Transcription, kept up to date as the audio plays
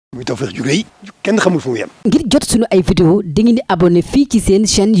muy Tawfekh ju rëy kenn xamul fu mu yem. ngir jot sunu ay vidéo di ngeen di abonné fii ci seen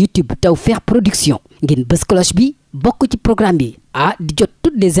chaîne YouTube Tawfekh Production ngeen bës cloche bi bokk ci programme bi di jot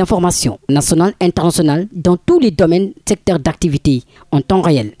toutes les informations nationales internationales dans tous les domaines secteurs d'activité en temps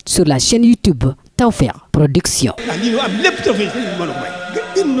réel sur la chaîne YouTube Tawfekh Production. lii ñu am lépp Tawfekh sëriñ bi mën a may.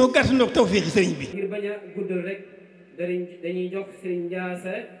 gën noo gàtt noo Tawfekh sëriñ bi. ngir bañ a guddal rek dañuy jox Serigne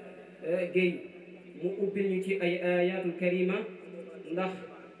Ndiassa Guèye mu ubbil ñu ci ay ayatul karima ndax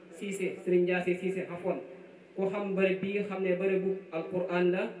Cissé Serigne Ndiassa Cissé xafoon ku xam bërëb bi nga xam ne bërëbu alquran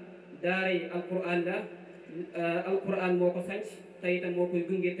la daara yi alquran la alquran moo ko sanc te itam moo koy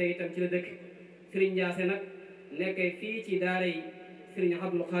gunge te itam ci la dëkk Serigne Ndiassa nag nekkee fii ci daara yi Serigne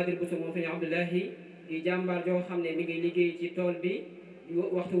Abdou Khadir Bousso moom Serigne Abdoulahi di jàmbaar joo xam ne mi ngi liggéey ci tool bi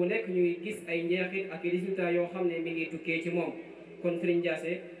waxtu wu nekk ñuy gis ay njeexit ak résultats yoo xam ne mi ngi tukkee ci moom kon Serigne Ndiassa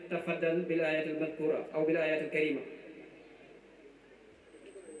tafaddal bil ayatil madkura aw bil ayatil karima.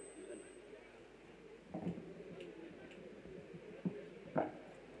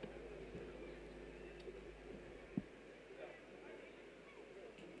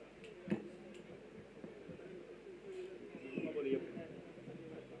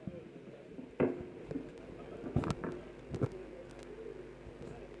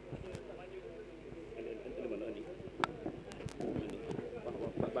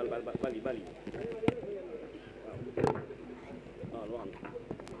 bali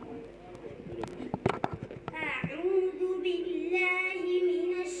أعوذ بالله من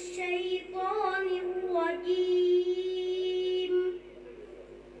الشيطان الرجيم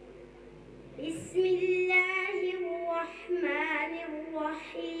بسم الله الرحمن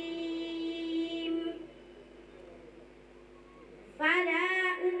الرحيم فلا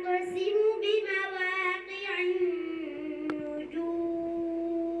أقسم بمواقع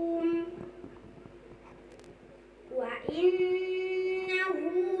النجوم وإنه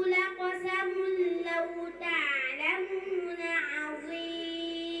لقسم لو تعلمون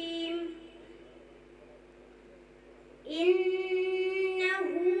عظيم إنه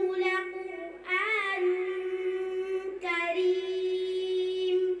لقرآن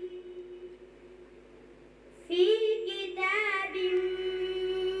كريم في كتاب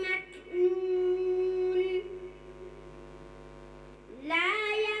مكنون لا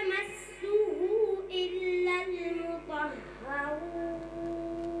يمسه إلا المطهرون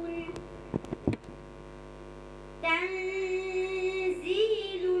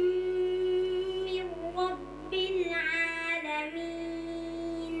تنزيل من رب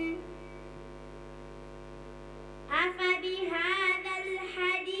العالمين أفبهذا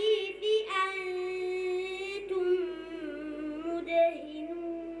الحديث أنتم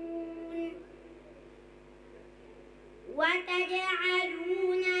مدهنون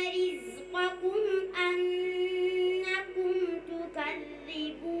وتجعلون رزقكم أنكم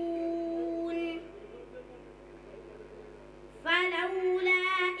تكذبون فلولا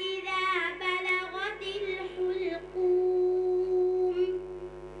إذا بلغت الحلقوم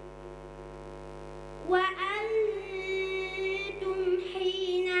وأنتم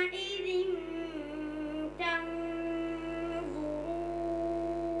حينئذ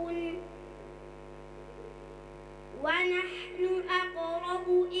تنظرون ونحن أقرب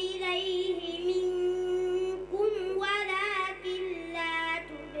إليه منكم ولكن لا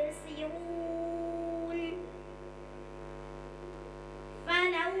تبصرون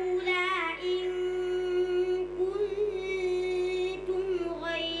فلولا إن كنتم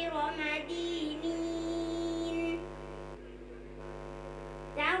غير مدينين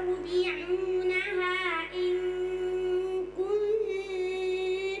ترجعونها إن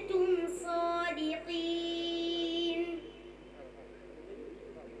كنتم صادقين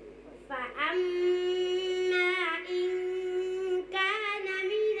فأما إن كان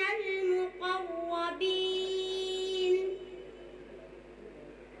من المقربين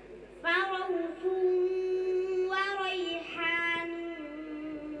فروح وريحان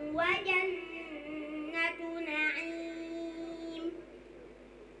وجنة نعيم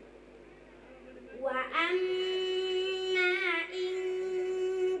وأما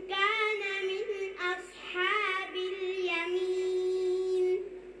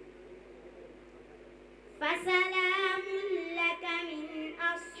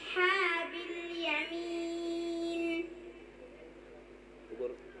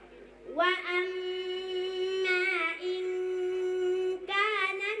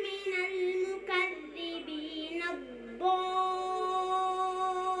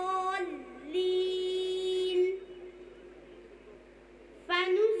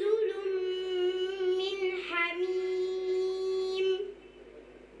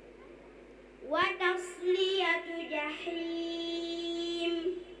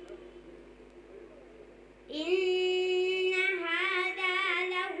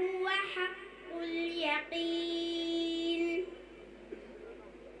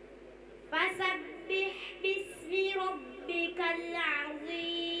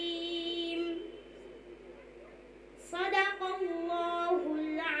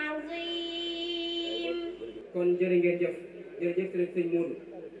kon jërë ngeen jëf jërëjëf sëñ Modou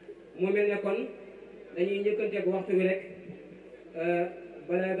moo mel ne kon dañuy njëkkanteeg waxtu bi rek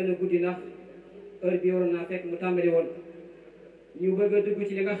balaa gën a guddi ndax heure bi waroon naa fekk mu tàmbali woon ñu bëgg a dugg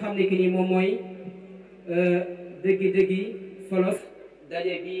ci li nga xam ne ki ni moom mooy dëggi solos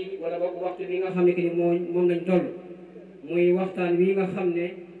daje bi wala boog waxtu bi nga xam ne ki ni moom lañ toll muy waxtaan wi nga xam ne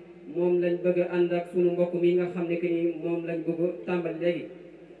moom lañ bëgg a ànd ak sunu mbokk mi nga xam ne ki ni moom lañ bëgg a tàmbali léegi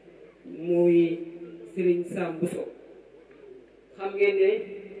muy Serigne Sam Bousso xam ngeen ne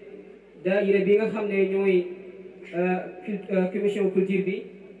daayira bi nga xam ne ñooy commission culture bi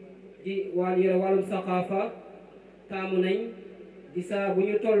di yore wàllum saqaafa taamu nañ di saa bu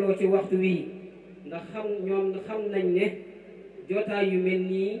ñu tolloo ci waxtu wii ndax ñoom xam nañ ne jotaay yu mel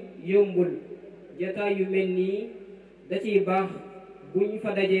nii yombul jotaay yu mel nii da ciy baax buñ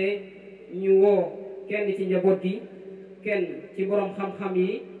fa dajee ñu woo kenn ci njaboot gi kenn ci borom xam-xam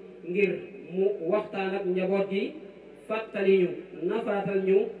yi ngir mu waxtaan ak njaboot gi fàttali ñu nafaatal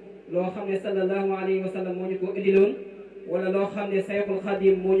ñu loo xam ne sallallahu alayhi wa sallam moo ñu ko indiloon wala loo xam ne sayxul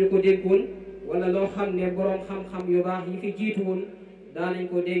Khadim moo ñu ko dénkoon wala loo xam ne borom xam-xam yu baax yi fi jiitu woon daanañ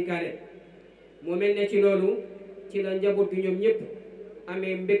ko dénkaane moo mel ne ci loolu ci la njaboot gi ñoom ñëpp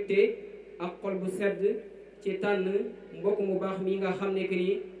amee mbégte ak xol bu sedd ci tànn mbokk mu baax mi nga xam ne que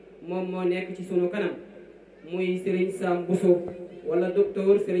ni moom moo nekk ci sunu kanam muy Serigne Sam Bousso wala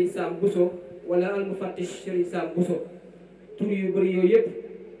docteur Serigne Sam Bousso wala almufattish Serigne Sam Bousso tur yu bëri yooyu yëpp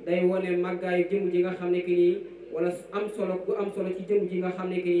day wone màggaayu jëmm ji nga xam ne que ni wala am solo bu am solo ci jëmm ji nga xam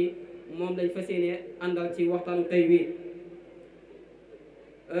ne que ni moom lañ fas yéene àndal ci waxtaanu tey wi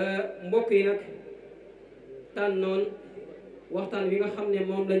mbokk yi nag tànnoon waxtaan wi nga xam ne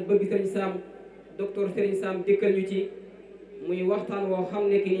moom lañ bëgg Serigne Sam docteur Serigne Sam dikkal ñu ci muy waxtaan woo xam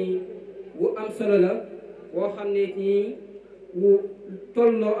ne que ni wu am solo la woo xam ne nii wu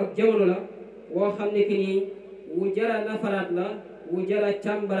tolloo ak jamono la woo xam ne que ni wu jara nafaraat la wu jara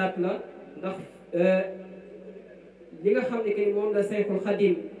càmbaraat la ndax li nga xam ne que ni moom la sayxul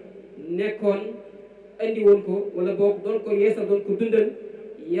Khadim nekkoon andi woon ko wala boog doon ko yeesal doon ko dundal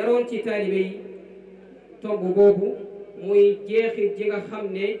yaroon ci taalibe yi tomb boobu muy jeexit ji nga xam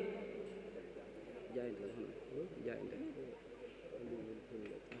ne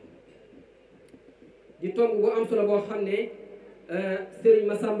di tomb bu am solo boo xam ne Serigne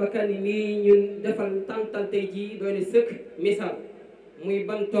Massamba Kanni nii ñun defal tàntal tey jii doy na sëkk misaal muy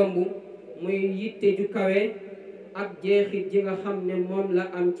ban tomb muy yitte ju kawe ak jeexit ji nga xam ne moom la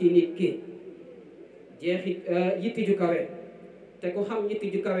am ci nit ki jeexit yitte ju kawe te ku xam yitte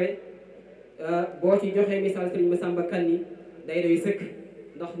ju kawe boo ci joxee misaal Serigne Massamba Kanni day doy sëkk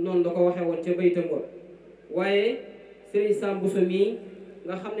ndax noonu la ko waxee woon ca baytam wa waaye Serigne Sam Bousso mii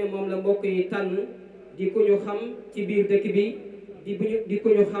nga xam ne moom la mbokk yi tànn di ko ñu xam ci biir dëkk bi di ko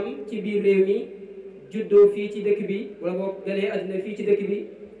ñu xam ci biir réew mi juddoo fii ci dëkk bi wala boo ganee àddina fii ci dëkk bi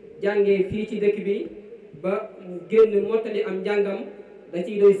jàngee fii ci dëkk bi ba génn mottali am njàngam da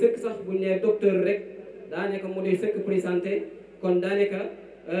ciy doy sëkk sax buñ ne docteur rek daanaka mu doy sëkk présenté kon daanaka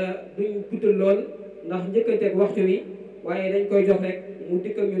duñ guddal lool ndax njëkkanteeg waxtu wi waaye dañ koy jox rek mu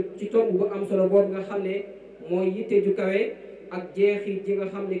dikkal ñu ci tomb bu am solo boobu nga xam ne mooy yitte ju kawe ak jeexit ji nga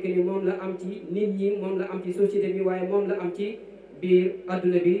xam ne que ni moom la am ci nit ñi moom la am ci société bi waaye moom la am ci biir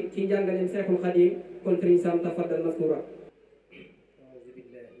adduna bi ci njàngaleem Seexul Xadim kon Serigne Sam tafaddal maskura. A'uuzu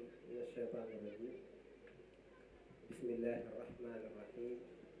billahi mina shaytaani rajiim. Bismillahi rahmaani rahiim.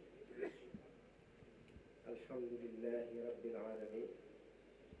 Alhamdulillahi rabbil aalamiin.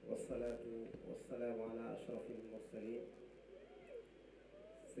 Wassalaatu wassalaamu alaa ashrafil mursaliin.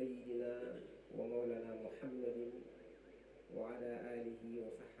 Sayyidinaa wa mawlaanaa Muhammadin wa ala alihi wa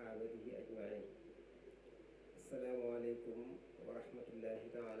sahabatihi ajmain. Assalaamu aleykum wa rahmatullahi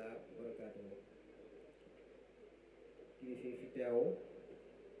taala wa barakatuhu. kilifa fi teew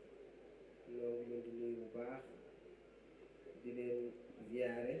ñoo ngi leen di nuyu bu baax di leen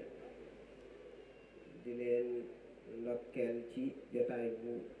ziyaare di leen ndokkeel ci jotaay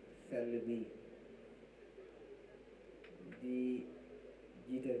bu sell bi di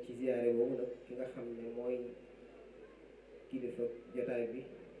jiital ci ziyaare boobu nag ki nga xam ne mooy kilifa jotaay bi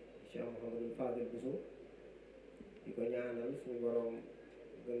Cheikh Mouhamadou Fadel Bousso di ko ñaanal suñu borom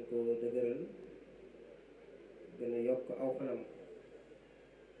gën ko dëgëral gën a yokk aw fanam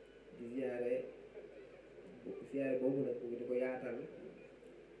di ziyaare boobu nag ñu di ko yaatal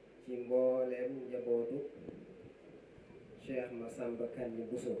ci mbooleem njabootu Cheikh Massamba Kanni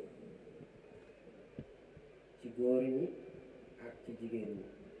Bousso ci góor ñi ak ci jigéen ñi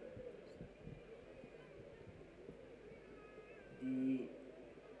di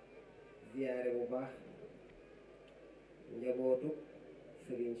ziyaare bu baax njabootu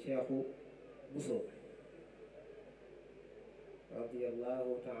Serigne Cheikhou Bousso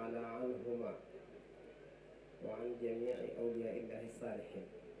radiyallahu taala anhuma wa an jamii awliyaa illahi saalihin.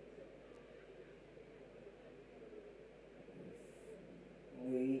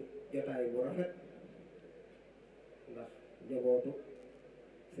 muy jotaay bu rafet ndax njabootu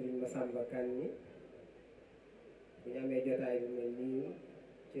Serigne Massamba Kanni bu ñu amee jotaay bu mel nii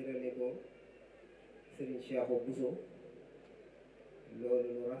ci relais ko Serigne Cheikh Bousso loolu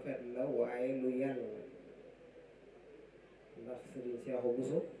lu rafet la waaye lu yàlla la ndax Serigne Cheikh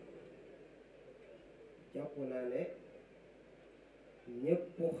Bousso jàpp naa ne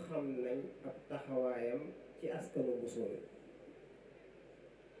ñépp xam nañ ab taxawaayam ci askanu Bousso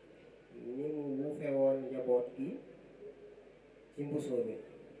ni mu wuufe woon njaboot gi ci Bousso bi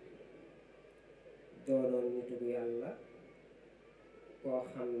doonoon nitu yàlla koo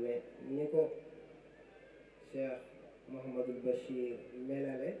xam ne ni ko Cheikh Mouhamadul Bachir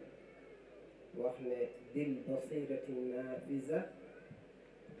melale wax ne dil basirati nafiza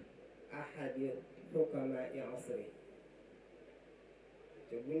ahadi xukama i asri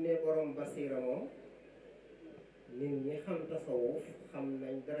te buñ ne borom basira moom nit ñi xam tasawuf xam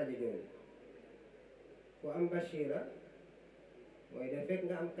nañ daraja jooju ku am bashira mooy da fekk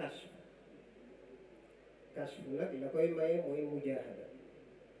nga am kashf kashf nag la koy maye mooy mujahada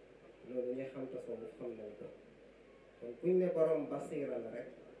loolu ñi xam tasawuf xam nañ ko kon kuñ ne borom basira la rek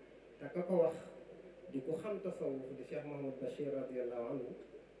te ka ko wax di ku xam tasawuf di Cheikh Mouhamad Bachir radiyallahu anhu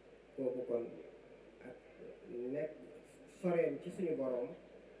kooku kon ak nekk soreem ci suñu borom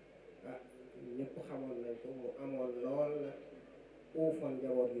ah ñëpp xamoon nañ ko mu amoon lool la uufoon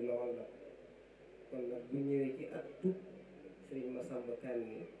njaboot gi lool la kon nag bu ñëwee ci at tub Serigne Massamba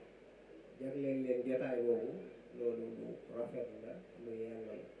Kanni jagleel leen jotaay boobu loolu lu rafet la lu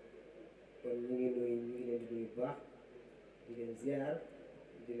yàlla la kon ñu ngi leen di nuyu bu baax di leen ziar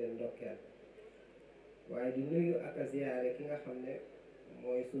di leen ndokkeel waaye di nuyu ak a ziare ki nga xam ne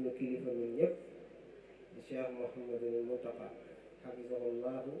mooy sunu kilifa ñun ñëpp di Cheikh Mouhamadul Mountakha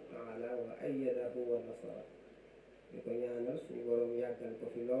hafizahullahu taala wa ayyadahu wa nasara di ko ñaanal suñu borom yàggal ko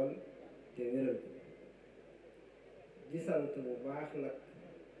fi lool te wéral ko di sant bu baax nag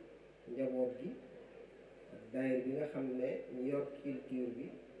njaboot gi ak daayir bi nga xam ne ñu yor culture bi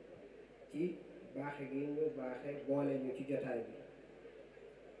ci baaxe gi ñu baaxe boole ñu ci jotaay bi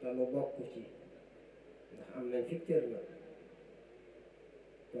te nu bokk ci ndax am nañ fi cër na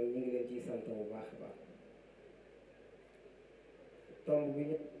kon ñu ngi leen ciy sant bu baax a baax tomb bi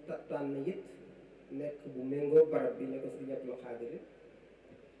ñu tànn it nekk bu méngoo barab bi ne ko si ñett lu xaadiri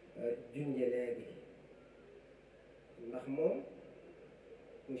junje léegi ndax moom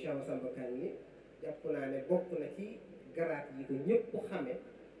monsieur Massamba Kanni jàpp naa ne bokk na ci garaat yi ko ñëpp xame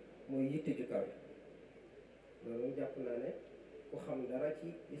mooy yitte ju kawe loolu jàpp naa ne ku xam dara ci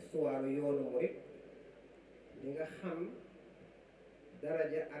histoire yoonu murit di nga xam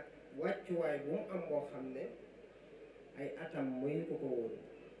daraja ak wàccuwaay bu mu am boo xam ne ay atam mayu ko ko woon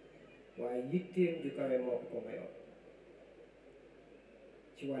waaye yitteem ju kawe moo ko ko mayoon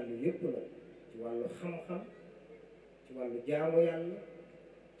ci wàllu yëpp la ci wàllu xam-xam ci wàllu jaamu yàlla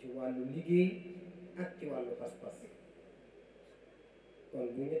ci wàllu liggéey ak ci wàllu pas-pas kon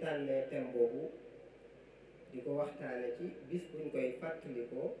bu ñu tànnee thème boobu di ko waxtaane ci bis buñ koy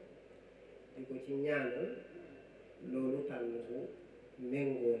fàttalikoo di ko ci ñaanal loolu tànn bu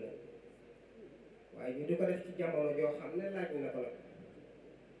méngoo la waaye ñu di ko def ci jamono joo xam ne laaj na ko nag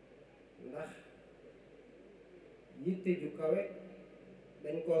ndax yitte ju kawe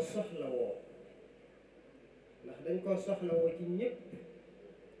dañ koo soxlawoo ndax dañ koo soxlawoo ci ñëpp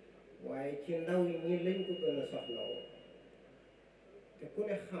waaye ci ndaw ñi lañ ko gën a soxlawoo te ku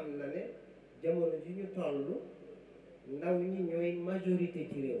ne xam na ne jamono ji ñu toll ndaw ñi ñooy majorité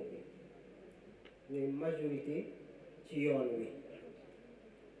ci réew mi ñooy majorité ci yoon wi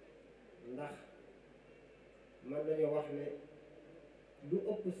ndax man nañu wax ne lu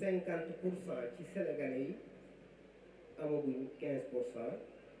ëpp 50% ci sénégalais yi amaguñ 15%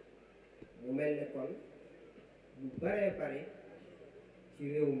 mu mel ne kon lu baree bare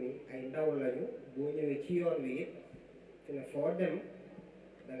ci réew mi ay ndaw lañu boo ñëwee ci yoon wi it fi ne foo dem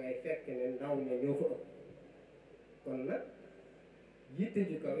da ngay fekk ne ndaw ña ñoo fa ëpp kon nag yitte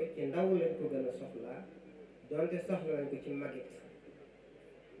ju kawe ci ndaw lañ ko gën a soxlaa donte soxla nañ ko ci magit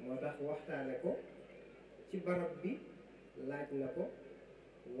moo tax waxtaane ko ci barab bi laaj na ko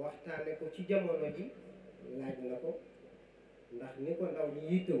waxtaane ko ci jamono ji laaj na ko ndax ni ko ndaw ñi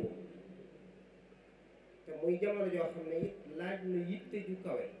yittewoo te muy jamono joo xam ne it laaj na yitte ju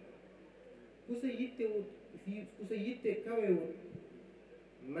kawe ku sa yittewut fii ku sa yitte kawewut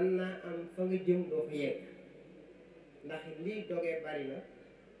mën naa am fa nga jëm doo fa yegg ndax lii dogee bari na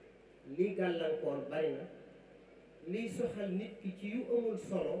lii gàllankoor bari na liy soxal nit ki ci yu amul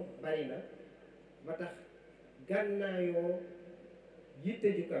solo bari na ba tax gànnaayoo yitte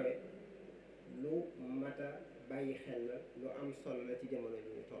ju kawe lu mata bàyyi xel la lu am solo la ci jamono ji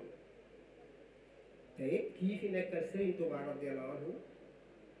ñu toll te it kii fi nekkal Serigne Touba radiyallahu anhu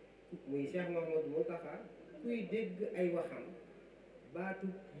muy Cheikh Mouhamadou Mountakha kuy dégg ay waxam baatu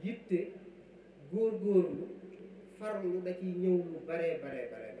yitte góorgóorlu farlu da ciy ñëw lu bare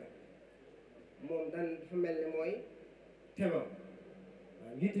moom dan dafa mel ni mooy temam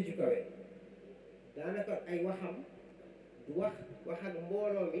waaw yitte ju kawe daanaka ay waxam du wax ak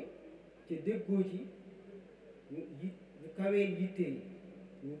mbooloo mi ci déggoo ci ñu kawee yitte yi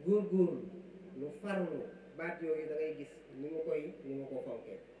ñu góorgóorlu ñu farlu baat yooyu da ngay gis ni mu ko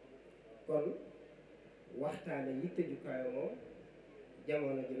fonkee kon waxtaane yitte ju kawe moom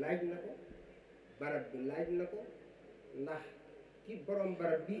jamono ji laaj na ko barab bi laaj na ko ndax ki borom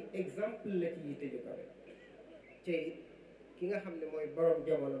barab bi exemple la ci yitte ju kawe te ki nga xam ne mooy borom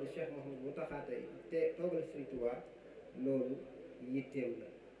jamono di Cheikh Mouhamadou Mountakha tey te toogal Sëriñ Tuubaa loolu yitteem la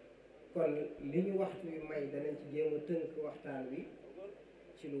kon li ñu waxtu wi may danañ ci jéem a tënk waxtaan wi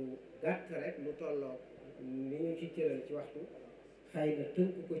ci lu gàtt rek lu tolloo li ñu ci cëral ci waxtu xëy na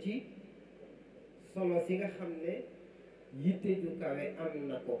tënk ko ci solo si nga xam ne yitte ju kawe am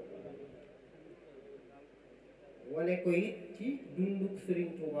na ko wane ko it ci dunduk Sëriñ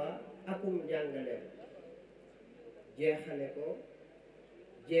Tuubaa akum njàngaleem jeexale ko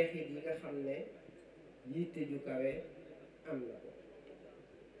jeexit yi nga xam ne yitte ju kawe am na ko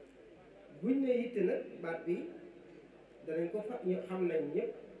buñ ne yitte nag baat bi danañ ko fa ñu xam nañ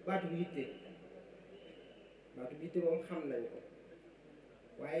ñëpp baatu bu yitte moom xam nañ ko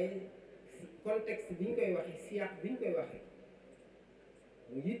waaye contexte bi ñu koy waxe siyaaq bi ñu koy waxe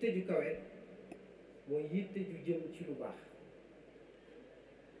mu yitte ju kawe mooy yitte ju jëm ci lu baax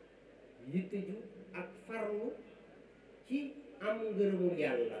yitte ju ak farlu ci am ngërëmul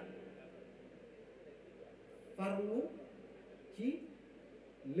yàlla farlu ci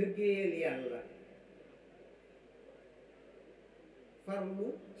liggéeyal yàlla farlu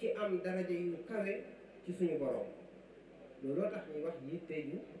ci am daraja yu kawe ci suñu borom looloo tax ñuy wax yitte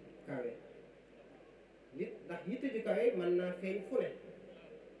ju kawe ndax yitte ju kawe mën naa feeñ fu ne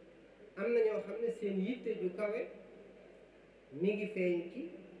am na ñoo xam ne seen yitte ju kawe mi ngi feeñ ci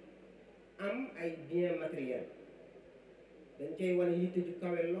am ay bien matériel dañ cay wane yitte ju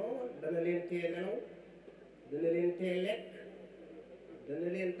kawe lool dana leen tee nelaw dana leen tee lekk dana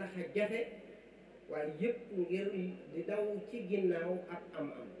leen tax a jafe waaye yëpp ngir di daw ci ginnaaw ab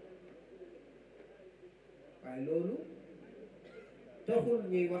am-am waaye loolu taxul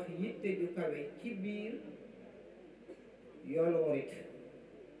ñuy wax yitte ju kawe ci biir yoonu murit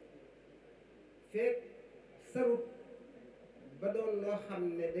fekk sarut ba doon loo xam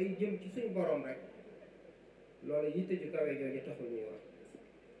ne day jëm ci suñ borom rek loolu yitte ju kawe jooju taxul ñuy wax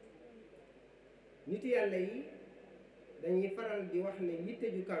nit yàlla yi dañuy faral di wax ne yitte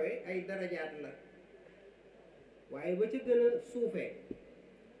ju kawe ay darajaat la waaye ba ca gën a suufee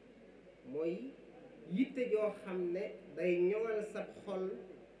mooy yitte joo xam ne day ñoŋal sab xol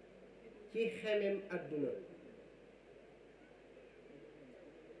ci xemem àdduna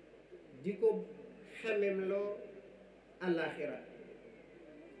di ko xemem loo àllaaxira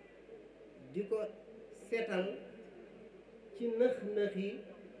di ko seetal ci nëx-nëxi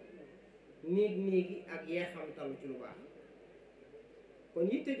niig-niigi ak yeexamtalu ci lu baax kon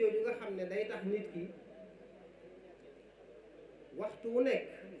yitte jooju nga xam ne day tax nit ki waxtu wu nekk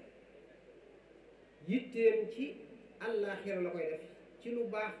yitteem ci àllaaxira la koy def ci lu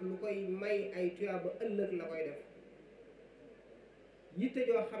baax lu koy may ay tuyaaba ëllëg la koy def yitte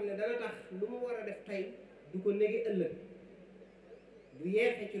joo xam ne dana tax lu mu war a def tey du ko néegi ëllëg du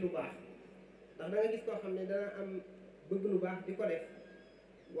yeexe ci lu baax ndax da nga gis koo xam ne dana am bëgg lu baax di ko def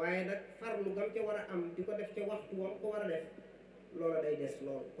waaye nag farlu gam ca war a am di ko def ca waxtu wam ko war a def loola day des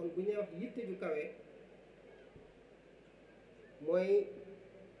lool kon bu ñuy wax yitte ju kawe mooy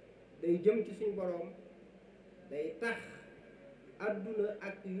day jëm ci suñ boroom day tax adduna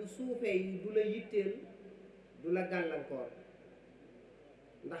ak yu suufee yi du la yitteel du la gàllankoor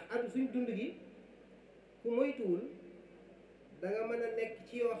ndax suñ dund gi ku moytuwul da nga mën a nekk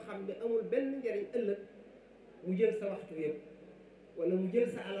ci yoo xam ne amul benn njariñ ëllëg mu jël sa waxtu yëpp wala mu jël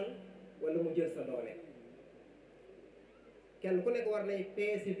sa alal wala mu jël sa doole kenn ku nekk war nay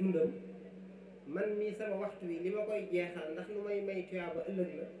peese dundam man mii sama waxtu wi li ma koy jeexal ndax lu may tuyaaba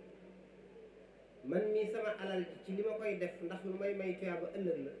ëllëg la man mii sama alal ci li ma koy def ndax lu may tuyaaba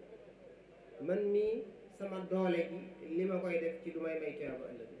ëllëg la man mii sama doole gi li ma koy def ci lu may tuyaaba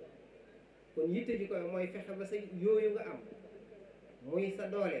ëllëg la kon yitte ji koy mooy fexe ba sa yooyu nga am muy sa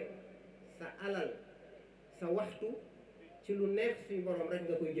doole sa alal sa waxtu ci lu neex suñu borom rek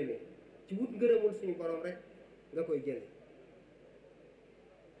nga koy jëmee ci wut ngërëmul suñu borom rek nga koy jële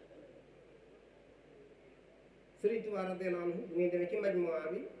Serigne Touba radiyallahu anhu bu ngeen demee ci majmuwa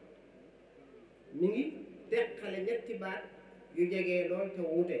bi mi ngi teqale ñetti baat yu jegee lool te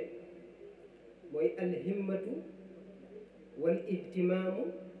wuute mooy alhimmatu wal ihtimaamu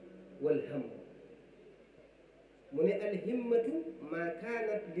wal hamm mu ne alhimmatu maa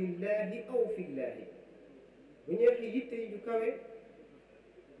kaanat lillahi aw fillahi bu ñu waxee yitte ju kawe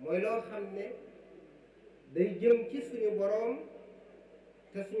mooy loo xam ne day jëm ci suñu boroom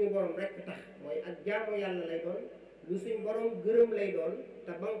te suñu boroom rekk tax mooy ak jaamu yàlla lay doon lu suñu boroom gërëm lay doon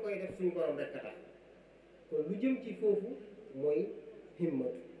te ba nga koy def suñu boroom rekk tax kon lu jëm ci foofu mooy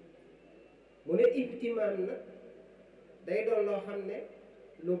himmatu mu ne ihtimaam nag day doon loo xam ne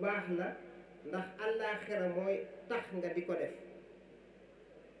lu baax la ndax àllaaxira mooy tax nga di ko def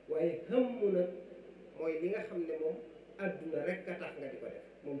waaye hëmm nag mooy li nga xam ne moom adduna rek a tax nga di ko def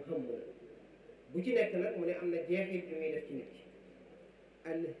moom hëmm na bu ci nekk nag mu ne am na jeexit bi muy def ci nit ki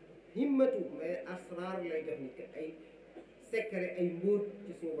al himmatu mais asraar lay jox nit ki ay secret ay mbóot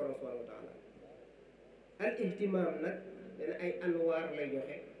ci suñu borom subhanahu wa taala al ihtimaam nag dana ay anwaar lay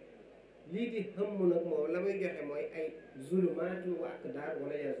joxe lii di hëmm nag moom la muy joxe mooy ay zulumaatu wa aqdaar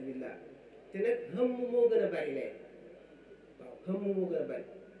wala yaasu billah te nag hëmm moo gën a bari leen waaw hëmm moo gën a bari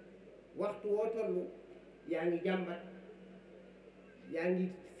waxtu woo tollu yaa ngi jàmbat yaa ngi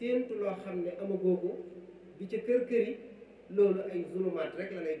séentu loo xam ne amagoo ko di ca kër yi loolu ay zulumaat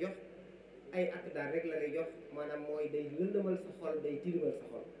rek la lay jox ay aqdaar rek la lay jox maanaam mooy day lëndëmal sa xol day tilimal sa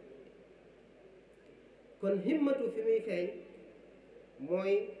xol kon himmatu fi muy feeñ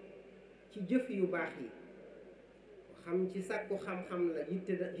mooy ci jëf yu baax yi xam ci sàkku xam-xam la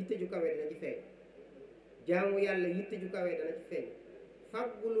yitte ju kawe dana ci feeñ jaamu yàlla yitte ju kawe dana ci feeñ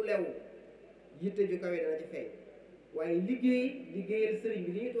fàggu lu lew yitte ju kawe dana ci feeñ waaye liggéeyal sëriñ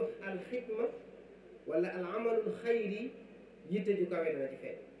bi li ñuy wax alxidma wala al amalul xayri yitte ju kawe dana ci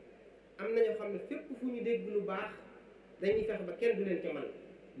feeñ am na ñoo xam ne fépp fu ñu dégg lu baax dañuy fexe ba kenn du leen ca man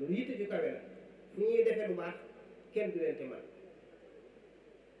loolu yitte ju kawe la fu ñuy defee lu baax kenn du leen ca man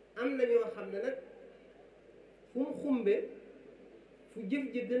am na ñoo xam ne nag fu mu xumbe fu jëf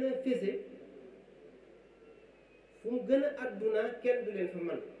ji gën a fese fu mu gën a adduna kenn du leen fa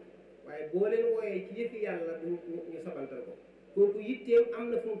man waaye boo leen wooyee ci yëfi yàlla du ñu sabantal ko kooku yitteem am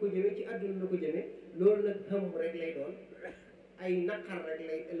na fu mu ko jëme ci adduna la ko jëme loolu nag xam rek lay doon ay naqar rek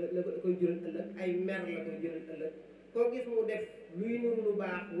la koy jural ëllëg ay mer la koy jural ëllëg koo gis mu def luy nuru lu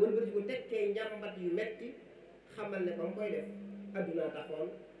baax wëlbati ko tekkee njàmbat yu metti xamal ne ba mu koy def adduna taxoon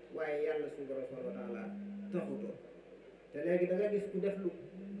waaye yàlla suñu borom subhanahu wa taala taxutoo te léegi da nga gis ku def lu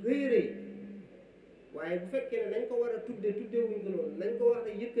rëy rëy waaye bu fekkee ne nañ ko war a tuddewuñ ko noonu nañ ko wax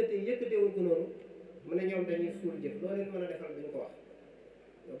ne yëkkatewuñ ko noonu mu ne ñoom dañuy suul jëf loo leen mën a defal duñ ko wax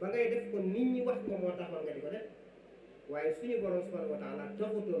ba ngay def ko nit ñi wax ko moo taxoon nga di ko def waaye suñu borom subhanahu wa taala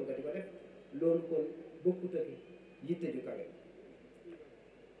taxutoon nga di ko def loolu kon bokkut ak yitte ju kawe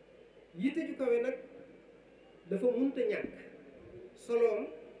yitte ju kawe nag dafa munta ñàkk soloom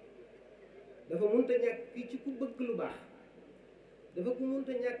dafa munta ñàkk ci ku bëgg lu baax dafa ku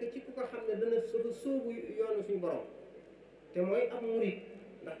munta ñàkk ci ku ko xam ne dana dafa sóobu yoonu suñu borom te mooy ab murit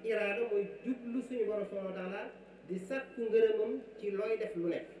ndax iraada mooy jublu suñu borom subhanahu wa taala di sàkku ngërëmam ci looy def lu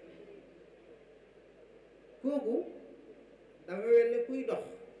nekk kooku dafa mel ne kuy dox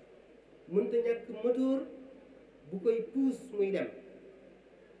munta ñàkk moteur bu koy puus muy dem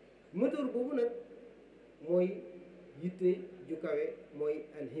moteur boobu nag mooy yitte ju kawe mooy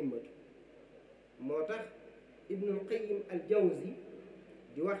alhimmatu moo tax ibnul qayyim al jawzi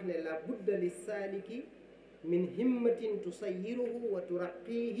di wax ne la budda li saaliki min himmatin tusayiruhu wa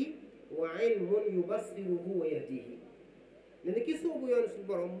turaqihi wa ilmun yubassiruhu wa yahdihi ne na ki soobu yoon su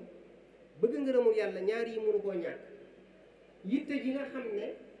borom bëgg ngërëmul yàlla ñaar yi mënu koo ñàkk yitte ji nga xam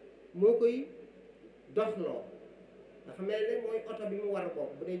ne moo koy doxloo dafa mel ne mooy oto bi mu war a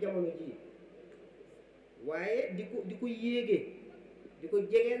bokk bu dee jamono jii waaye di ko yéege di ko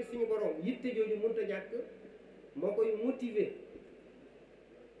jegeel suñu borom yitte jooju mënta ñàkk moo koy motiver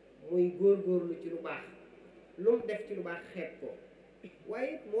muy góorgóorlu ci lu baax lu mu def ci lu baax xeeb ko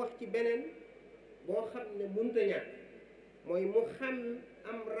waaye mu wax ci beneen boo xam ne mënta ñàkk mooy mu xam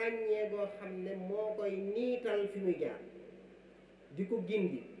am ràññee boo xam ne moo koy niital fi muy jaar di ko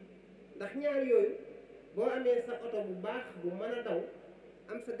gindi ndax ñaar yooyu boo amee sa oto bu baax bu mën a daw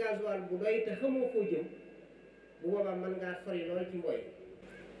am sa gasoil bu doy te xamoo foo jëm bu boobaa mën ngaa sori lool ci mbooy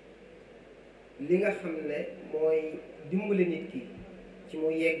li nga xam ne mooy dimbali nit ki ci mu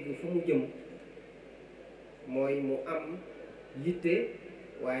yegg fu mu jëm mooy mu am yitte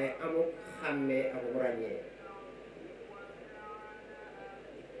waaye amuk xàmmee ak ràññee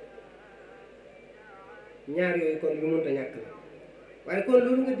ñaar yooyu kon yu mënta ñàkk la waaye kon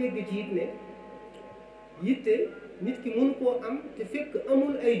loolu nga dégg ci it ne yitte nit ki mënu koo am te fekk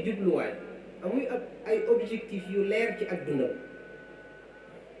amul ay jubluwaay amul ay objectif yu leer ci ak dundam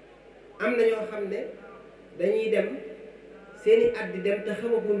am na ñoo xam ne dañuy dem seeni at di dem te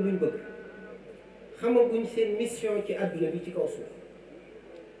xamaguñ luñ bëgg xamaguñ seen mission ci àdduna bi ci kaw suuf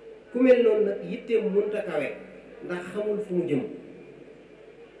ku mel noonu nag yitteem mënta kawe ndax xamul fu mu jëm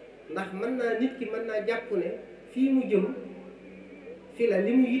ndax nit ki mën naa jàpp ne fii mu jëm fi la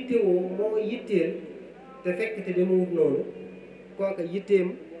li mu yittewoo moo yitteel te fekk te demewut noonu kooka yitteem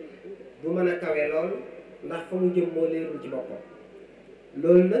du mën a kawe lool ndax fa mu jëm moo leerul ci boppam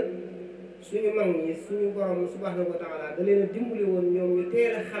loolu nag suñu mag ñi suñu borom subhanahu wa taala da leen a dimbali woon ñoom ñu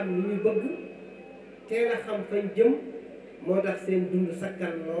teel a xam li ñu bëgg teel a xam fañ jëm moo tax seen dund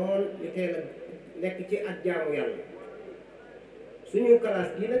sakkan lool ñu teel a nekk ci ak jaamu yàlla suñu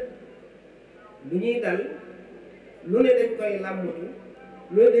classe gi nag lu ñuy dal lu ne dañ koy làmbatu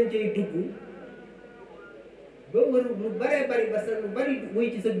lu ne dañ cay dugg ba wër lu baree bari ba sa lu bari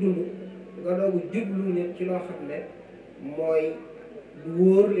wéy ci sa dund nga doogu jublu ne ci loo xam ne mooy lu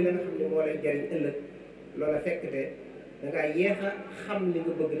wóor li la nga xam ne moo lay jariñ ëllëg loola fekk te dangaa yéex a xam li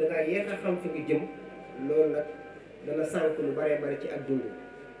nga bëgg dangaa yéex a xam fi nga jëm loolu nag dana sànk lu baree bari ci ak dund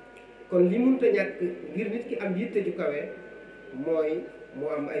kon li mënut a ñàkk ngir nit ki am yitte ju kawe mooy mu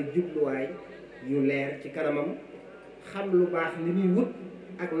am ay jubluwaay yu leer ci kanamam xam lu baax li muy wut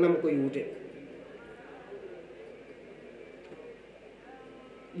ak nam koy wute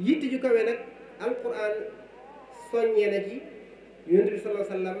yitte ju kawe nag alquran soññee na ci yonent bi sallallahu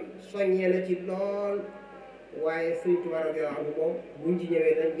alayhi wa sallam soññee na ci lool waaye Sëriñ Tuubaa radiyallaahu anhu moom buñ ci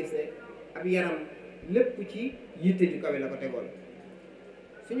ñëwee dañ gis ne ab yaram lépp ci yitte ju kawe la ko tegoon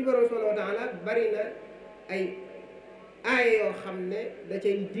suñu borom subhaanahu wa taala bari na ay aaya yoo xam ne da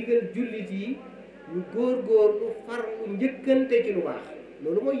cay digal jullit yi ñu góorgóorlu farlu njëkkante ci lu baax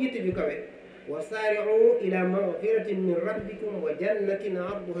loolu mooy yitte ju kawe wa saari'u ila magfiratin min rabbikum wa jannatin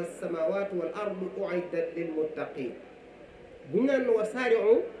arduha as-samawatu wal ardu u'iddat lil muttaqin buñ naan wa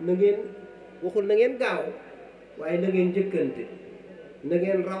saari'u na ngeen waxul na ngeen gaaw waaye na ngeen njëkkante na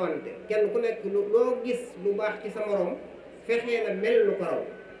ngeen rawante kenn ku nekk loo gis lu baax ci sa morom fexee la mel lu ko raw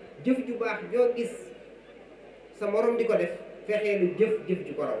jëf ju baax joo gis sa morom di ko def fexee lu jëf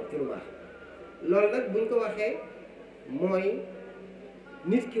ju ko raw ci lu baax loolu nag buñ ko waxee mooy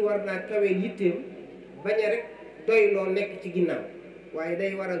nit ki war naa kawe yitteem bañ a rek doy loo nekk ci ginnaaw waaye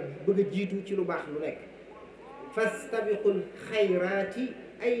day war a bëgg a jiitu ci lu baax lu nekk fastabiqul xayraati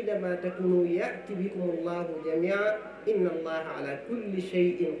aynama takunu yati bikum allahu jamia inna allaha ala kulli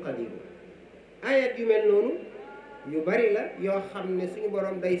shay'in qadir ayat yu mel noonu yu bari la yoo xam ne suñu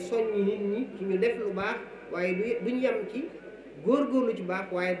borom day soññ nit ñi ci ñu def lu baax waaye duñ yem ci góorgóorlu ci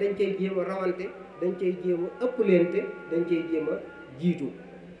baax waaye dañ cay jéem a rawante dañ cay jéem a ëppleente dañ cay jéem a jiitu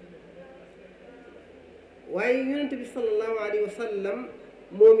waaye yonent bi sallallahu alayhi wa sallam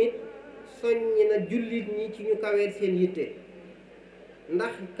moom it soññi na jullit ñi ci ñu kaweel seen yitte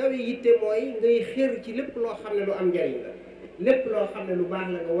ndax kawe yitte mooy ngay xër ci lépp loo xam ne lu am njariñ la lépp loo xam ne lu baax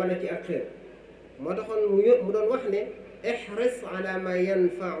la nga wane ci ak xër moo taxoon mu doon wax ne ihris ala ma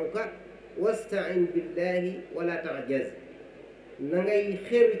yanfauka wastain billahi wala taajaz na ngay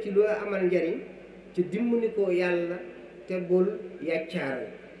xër ci lu la amal njariñ ci dimbali ko yàlla te bul yàccaaral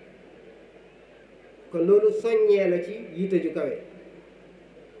kon loolu soññee la ci yitte ju kawe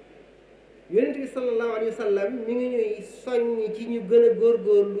yonent bi sallallahu alayhi wa sallam mi ngi ñuy soññ ci ñu gën a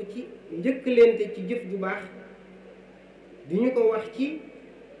góorgóorlu ci njëkkalante ci jëf ju baax di ñu ko wax ci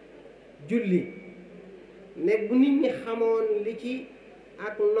julli ne bu nit ñi xamoon li ci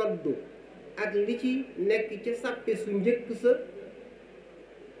ak noddu ak li ci nekk ci sàppe su njëkk sa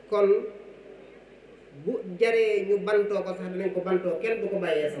kon bu jaree ñu bantoo ko sax dinañ ko bantoo kenn du ko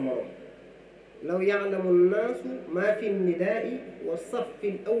bàyyee sa morom law ya'lamu nnaasu maa fi nnidaai wa saffi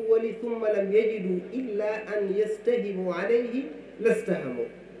l awali thumma lam yajidu illa an yastahimu alayhi lastahamu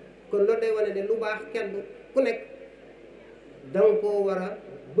kon loolu day wane ne lu baax kenn ku nekk danga koo war a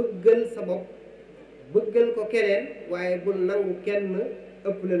bëggal sa bopp bëggal ko keneen waaye bul nangu kenn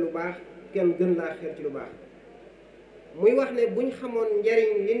ëpple lu baax kenn gën laa xeer ci lu baax muy wax ne buñ xamoon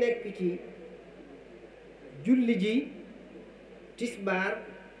njariñ li nekk ci julli ji tisbaar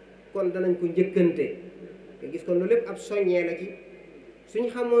kon danañ ko njëkkante nga gis kon loolu lépp ab soññee la ci suñ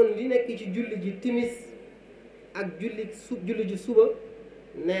xamoon li nekk ci julli ji timis ak julli ji suba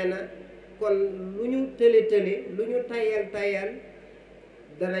nee na kon lu ñu tële lu ñu tayal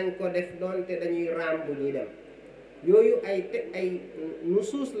danañ ko def doonte dañuy raam bu ñuy dem yooyu ay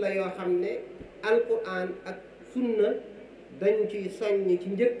nusuus la yoo xam ne alquran ak sunna dañ ciy soññ ci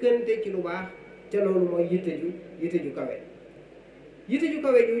njëkkante ci lu baax te loolu mooy yitte ju kawe yitte ju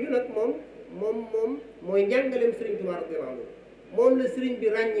kawe jooju nag moom mooy njàngaleem Serigne Touba radiyallahu anhu moom la Serigne bi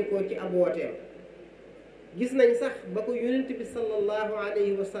ràññikoo ci ab wooteem gis nañ sax ba ko yonent bi sallallahu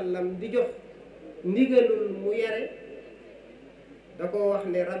alayhi wa sallam di jox ndigalul mu yare da ko wax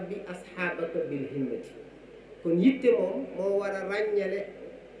ne rabbi asxaabaka bil himmati kon yitte moom moo war a ràññale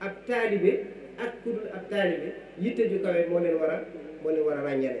ab taalibe ak kudul ab taalibe yitte ju kawe moo leen war a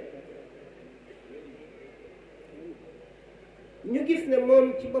ràññale ñu gis ne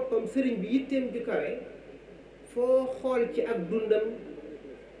moom ci boppam sëriñ bi yitteem ju kawe foo xool ci ak dundam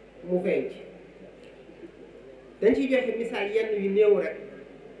mu feeñ ci dañ ciy joxe misaal yenn yu néew rek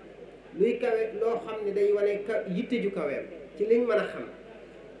luy kawe loo xam ne day wane yitte ju kaweem ci liñ mën a xam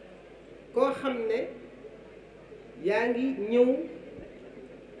koo xam ne yaa ngi ñëw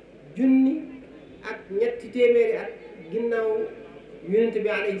junni ak ñetti téeméeri at ginnaaw yonent bi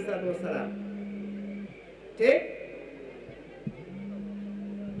alayhi salaatu wassalaam te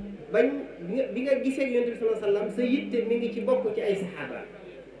bañ bi nga gisee yonent bi sallallahu alayhi wasallam sa yitte mi ngi ci bokk ci ay saxaaba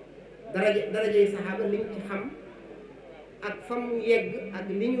darajay saxaaba liñ ci xam ak fa mu yegg ak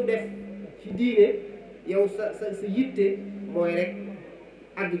li ñu def ci diine yow sa yitte mooy rek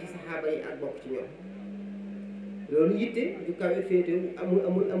àgg ci saxaaba yi ak bokk ci ñoom loolu yitte ju kawe féete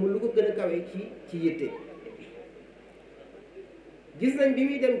amul lu ko gën a kawe ci yitte gis nañ bi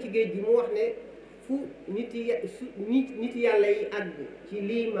muy dem ci géej gi mu wax ne fu nit yàlla yi àgg ci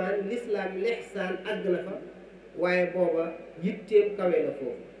liimaan lislaam lihsaan àgg na fa waaye booba yitteem kawe na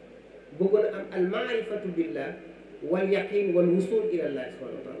foofu bëggoon a am al maarifatu billah wal yaqin wal wusul ila allah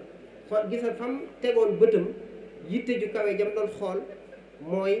subhanahu wa taala xool gisal fam tegoon bëtam yitte ju kawe jam doon xool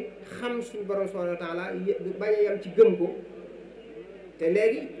mooy xam suñu borom subhanahu wa taala bañ a yam ci gëm ko te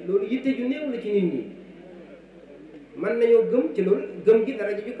léegi loolu yitte ju néew la ci nit ñi mën nañoo gëm ci loolu gëm gi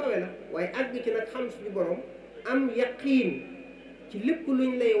daraja ju kawe la waaye àgg ci nag xam suñu borom am yaqiin ci lépp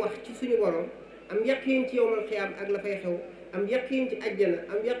luñ lay wax ci suñu borom am yaqiin ci yowmal xiyaam ak la fay xew am yaqiin ci ajjana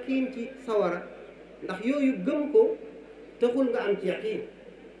am yaqiin ci sawara ndax yooyu gëm ko taxul nga am ci yaqiin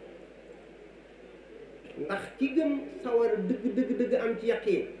ndax ki gëm sawara dëgg am ci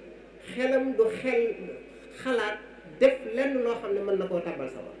yaqiin xelam du xalaat def lenn loo xam ne mën na koo tabal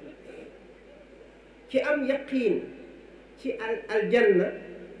sawara ki am yaqiin ci aljanna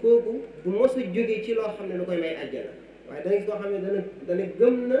kooku du mos a jóge ci loo xam ne lu koy may aljanna waaye danga gis koo xam ne dana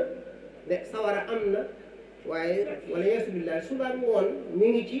gëm na de sawara am na waaye wala yeesu billaah suba ngoon mi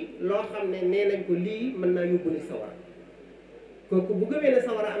ngi ci loo xam ne nee nañ ko lii mën naa yóbbu ni sawara kooku bu gëmee ne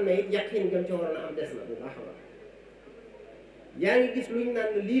sawara am na it yàqin gëm ca waroon a am des na bu baax a baax yaa ngi gis luñ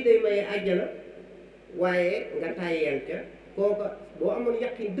naan lii day maye àjjana waaye nga tàyyeel ca kooka boo amoon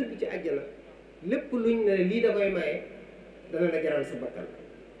yàqin dëgg ci àjjana lépp luñ ne lii da koy maye dana la jaral sa bakkan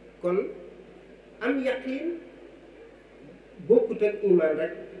kon am yàqin bokkut ak iman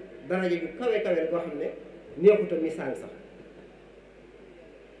rek daraja ju kawe boo xam ne neexut a misaal sax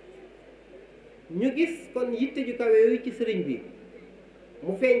ñu gis kon yitte ju kawe yooyu ci sëriñ bi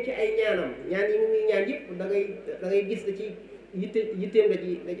mu feeñ ci ay ñaan yi mu ngi ñaan yëpp da ngay gis da ci yitteem da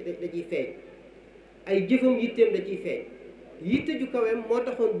ciy feeñ ay jëfam yitteem da ciy feeñ yitte ju kaweem moo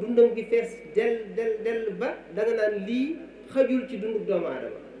taxoon dundam gi fees del ba danga naan lii xajul ci dundub doomu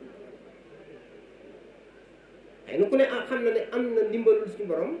aadama ay na ku ne xam na ne am na ndimbalul suñu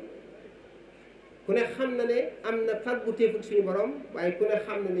borom ku ne xam na ne am na fàggu téefug suñu borom waaye ku ne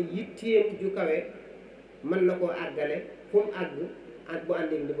xam na ne yitteem ju kawe mën na koo àggale fu mu àgg ak bu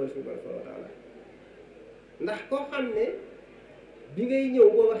àndee ndimbal suñu borom subhanahu wa taala ndax koo xam ne bi ngay ñëw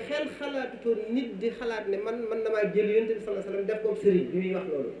booba xel xalaatutoon nit di xalaat ne man damaa jël yonent bi sallallahu alayhi wasallam def ko sëriñ bi muy wax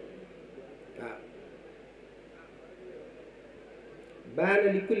loolu waaw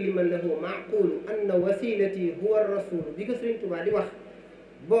baana li kulli man lahu maaqulu anna wasilati huwa rasul bi ko sëriñ Touba di wax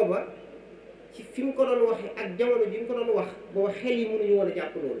booba ci fi mu ko doon waxee ak jamono ji mu ko doon wax booba xel yi mënuñu woon a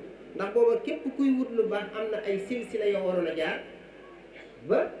jàpp loolu ndax booba képp kuy wut lu baax am na ay silsila yoo waroon a jaar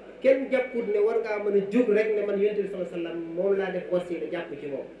ba kenn jàpput ne war ngaa mën a jóg rek ne man yonent bi sallallahu alayhi wasallam moom laa def wasila jàpp ci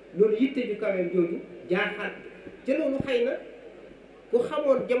moom loolu yitte ju kaweem jooju jaaxaat te loolu xëy na ku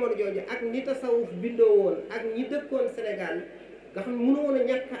xamoon jamono jooju ak ni tasawuf bindoo woon ak ñi dëkkoon Sénégal nga xam ne mënoo woon a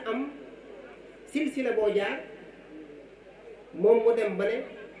ñàkk a am silsila boo jaar moom mu dem ba ne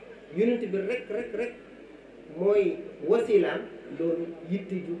yonent bi rek mooy wasilaam loolu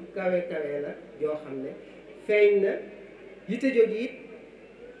yitte ju kawe la yoo xam ne feeñ na yitte jooju it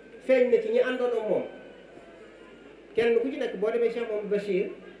feeñ na ci ñi àndoon ak moom kenn ku ci nekk boo demee Cheikh Mamadou Bachir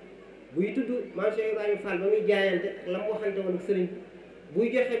buy tudd Maam Cheikh Ibrahima Fall ba muy jaayante ak la mu waxante woon ak sëriñ buy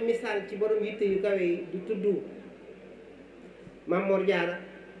joxe misaal ci borom yitte yu kawe yi di tudd Maam Mor Jaara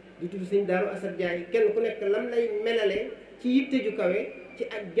di tudd sëñ Daaru Asad Jaay kenn ku nekk lam lay melale ci yitte ju kawe ci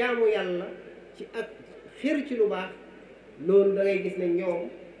ak jaamu yàlla ci ak xër ci lu baax loolu da ngay gis ne ñoom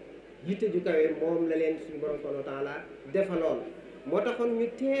yitte ju kawe moom la leen suñu borom subhanahu wa taala defaloon moo taxoon ñu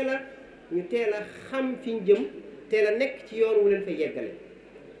teel a xam fi ñu jëm teel a nekk ci yoon wu leen fa yeggale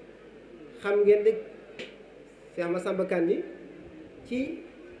xam ngeen ne Cheikh Massamba Kanni ci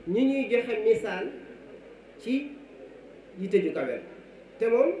ñi ñuy joxe misaal ci yitte ju kawe te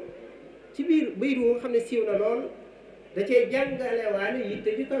moom ci biir bayit wu nga xam ne siiw na lool da cee jàngale waale yitte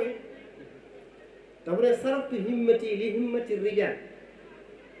ju kawe te bu ne saraftu himmati li himmati rijal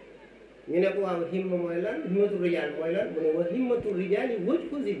ñu ne ko waaw himma mooy lan himmatu rijal mooy lan mu ne wa himmatu rijal yi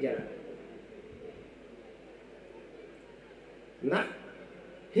wajhu zil jalal ndax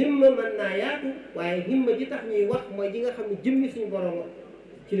himma mën naa yaatu waaye himma ji tax ñuy wax mooy ji nga xam ne jëmmi suñu borom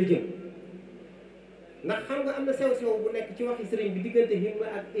ci la jëm ndax xam nga am na sew-sew bu nekk ci waxi sëriñ bi diggante himma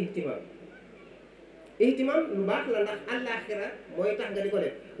ak ihtimam lu baax la ndax àllaaxira mooy tax nga di ko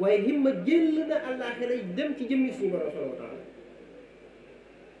def waaye himma jël na àllaaxira dem ci jëmmi suñu borom subhanahu wa taala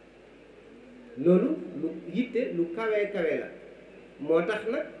loolu lu yitte lu kawee kawe la moo tax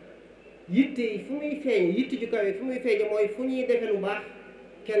nag yitte yi fu muy feeñ yitte ju kawe fu muy feeñe mooy fu ñuy defe lu baax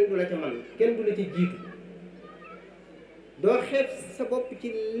kenn du la ca man kenn du la ca jiitu doo xeeb sa bopp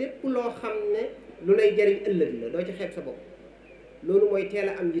ci lépp loo xam ne lu lay jariñ ëllëg la doo ci xeeb sa bopp loolu mooy teel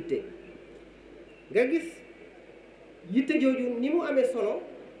a am yitte nga gis yitte jooju ni mu amee solo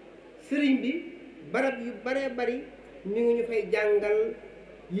sëriñ bi barab yu baree bari ñu ngi ñu fay jàngal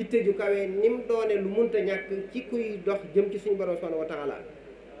yitte ju kawe ni mu doone lu munta ñàkk ci kuy dox jëm ci suñu borom subhanahu wa taala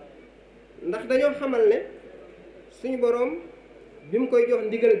ndax dañoo xamal ne suñu borom bi mu koy jox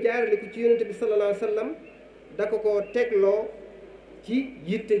ndigal jaarale ko ci yonente bi sallallahu alayhi wa sallam da ko tegloo ci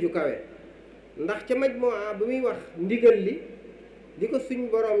yitte ju kawe ndax ca majmuwa bu muy wax ndigal li ko suñ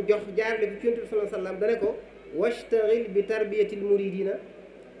borom jox jaarale ko ci yonente bi sallallahu alayhi wa sallam dane ko washtaghil bi tarbiyati al muridina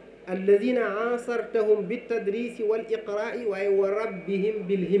alladina asartahum bi tadrisi wal iqraai waaye wa rabbihim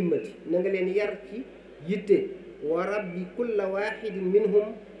bil himmati na nga leen yar ci yitte wa rabbi kulla waxidin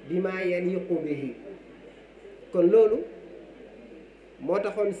minhum bima yaliqu bihi kon loolu moo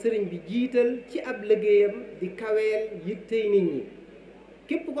taxoon sëriñ bi jiital ci ab liggéeyam di kaweel yittey nit ñi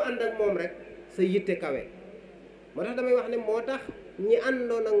képp ko ànd ak moom rek sa yitte kawe moo tax damay wax ne moo tax ñi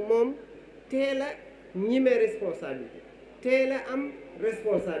àndoon ak moom teel a ñime responsabilité teel a am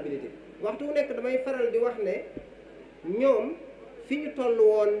responsabilité waxtu wu nekk damay faral di wax ne ñoom fi ñu toll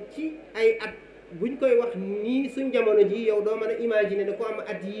woon ci ay at buñ koy wax nii suñ jamono ji yow doo mën a imaginer ne ko am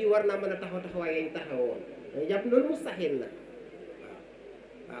at yii war naa mën a taxawaay yañ taxawoon dañuy jàpp loolu mustaxil la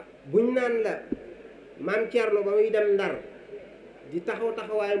waaw buñ naan la maam Thierno ba muy dem Ndar di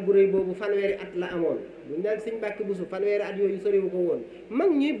taxawaayam bu rëy boobu fanweeri at la amoon buñ naan sëñ Mbàkke Bousso fanweeri at yooyu soriwu ko woon mag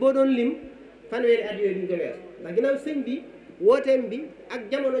ñi boo doon lim fanweeri at yooyu duñ ko wees ndax ginnaaw sëñ bi wooteem bi ak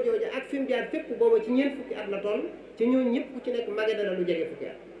jamono jooju ak fi mu jaar fépp booba ci ñeent fukki at la toll ci ñooñu ñëpp ku ci nekk mage dana lu jege fukki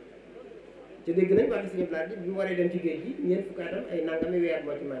at ci dégg nañ waxi suñu plaat bi mu waree dem ci géej gi ñeent fukki atam ay nangami weer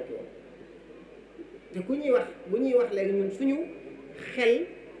moo ci manqué woon te bu ñuy wax léegi ñun suñu xel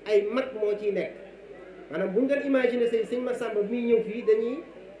ay mag moo ciy nekk maanaam bu ñu doon imaginer sëñ Massamba bi muy ñëw fii dañuy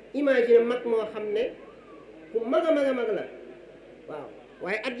imaginer mag moo xam ne ku mag a mag la waaw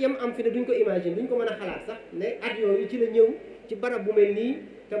waaye at yam am fi ne duñ ko imaginer duñ ko mën a xalaat sax ne at yooyu ci la ñëw ci barab bu mel nii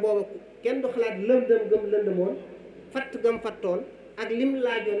te booba kenn du xalaat lëndëmoon fatt gam fattoon ak lim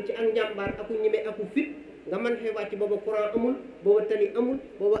laajoon ci ak njàmbaar aku ñime aku fit nga mën fee wàcc booba courant amul booba tali amul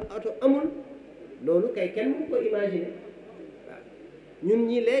booba oto amul loolu kay kenn mënu ko imaginer waaw ñun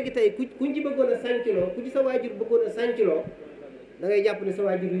ñii léegi tey kuñ ci bëggoon a sàncloo ku ci sa waajur bëggoon a sàncloo da ngay jàpp ne sa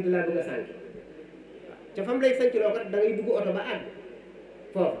waajur yi da laa bëgg a sànc waaw ca fam lay sàncloo kat da ngay dugg oto ba àgg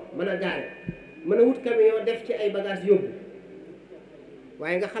foofu mën a gaare mën a wut camion def ci ay bagage yóbbu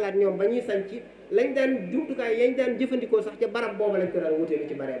waaye nga xalaat ñoom ba ñuy sànc lañ daan jumtukaay yañ daan jëfandikoo sax ca barab booba lañ ko daan wute lu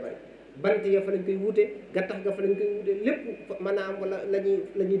ci baree bari bant ya fa lañ koy wute gattax ga fa lañ koy wute lépp mën naa am wala la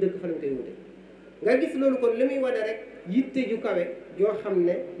ñuy dëkk fa lañ koy wute nga gis loolu kon li muy wane rek yitte ju kawe joo xam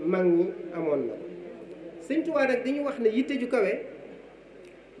ne mag ñi amoon na ko Sëñ Tuubaa rek dañuy wax ne yitte ju kawe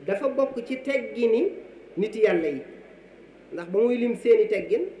dafa bokk ci teggini nit yàlla yi ndax ba muy lim seeni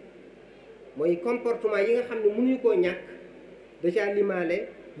teggin mooy comportement yi nga xam ne mënuñu koo ñàkk da caa limaale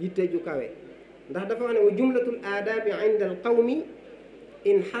yitte ju kawe ndax dafa wax ne wa jumlatul aadaabi inda al qawmi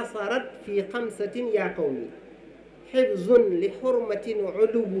inxasarat fi xamsatin yaa qawmi xifzun li xurmatin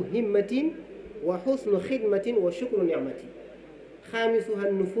uluwu himmatin wa xusnu xidmatin wa shukru nicmati xaamisuha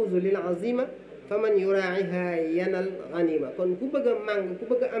nufuusu lil azima fa man yuraaciha yanal ganima kon ku bëgg a màng ku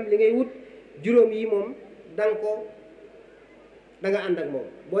bëgg a am li ngay wut juróom yi moom danga ko da nga ànd ak moom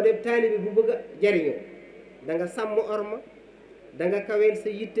boo dee taalibe bu bëgg a jariñoo da nga sàmm orma da nga kaweel sa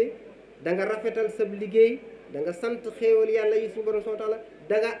yitte da nga rafetal sa liggéey da nga sant xéewal yàlla yi suñu borom subhanahu wa taala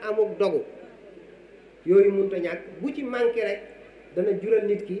da nga amuk dogu yooyu mënut a ñàkk bu ci manqué rek dana jural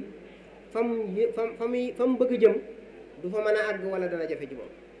nit ki fa mu bëgg jëm du fa mën a àgg wala dana jafe ci moom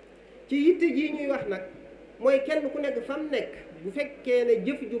ci yitte jii ñuy wax nag mooy kenn ku nekk fa mu nekk bu fekkee ne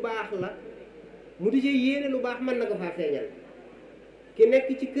jëf ju baax la mu di ci yéene lu baax mën na ko faa feeñal ki nekk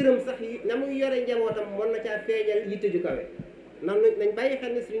ci këram sax yi na muy yore njabootam mën na caa feeñal yitte ju kawe nañ bàyyi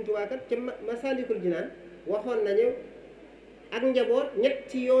xel ne Serigne Touba kat ca Masaalikul Jinaan waxoon nañu ak njaboot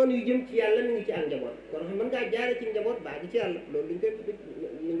ñetti yoon yu jëm ci yàlla mi ngi ci ak njaboot kon xam mën ngaa jaare ci njaboot baa gi ci yàlla loolu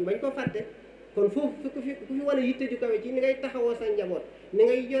ñu bañ koo fàtte kon foofu ku fi wane yitte ju kawe ci ni ngay taxawoo sa njaboot ni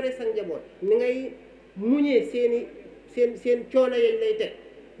ngay yore sa njaboot ni ngay muñee seen coono yañ lay teg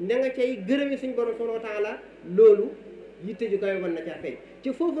na nga cay gërëme suñ borom subhanahu wa taala loolu yitte ju kawe mën na caa feeñ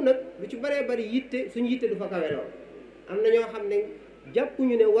ci foofu nag lu ci baree bari yitte suñu yitte du fa kawe lool am na ñoo xam ne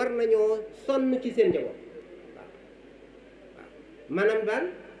jàppuñu ne war nañoo sonn ci seen njaboot waaw maanaam daal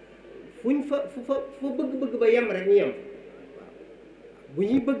fuñ fa bëgg-bëgg ba yem rek ñu yem waaw bu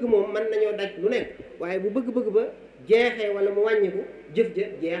ñuy bëgg moom mën nañoo daj lu nekk waaye bu bëgg-bëgg ba jeexee wala mu wàññiku jëf ja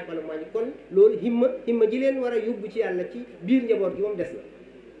jeex wala mu wàññi kon loolu himma ji leen war a yóbbu ci yàlla ci biir njaboot gi moom des na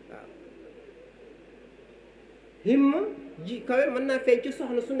waaw himma ji kawe mën naa feeñ ci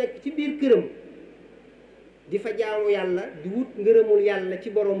soxna su nekk ci biir këram di fa jaamu yàlla di wut ngërëmul yàlla ci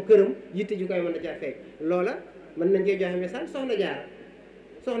borom këram yitte ju kawe mën na caa feeñ loola mën nañ cee joxe misaal soxna Jaara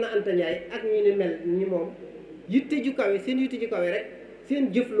soxna Anta Njaay ak ñu ni mel ni moom yitte ju kawe seen yitte ju kawe rek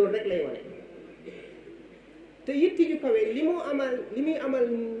seen jëf loolu rek lay wane te yitte ju kawe li muy amal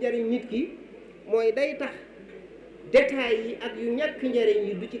njariñ nit ki mooy day tax détails yi ak yu ñàkk njariñ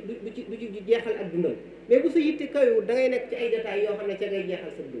yi du ci jeexal ak dundam mais bu sa yitte kawewul da ngay nekk ci ay détails yoo xam ne ca ngay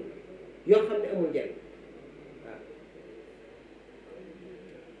jeexal sa dund yoo xam ne amul njariñ waaw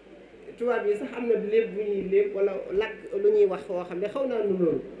tubaab yi sax am na lépp bu ñuy lépp wala lakk lu ñuy wax woo xam ne xaw naa nu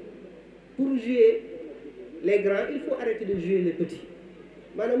loolu pour jouer les grands il faut arrêter de jouer les petits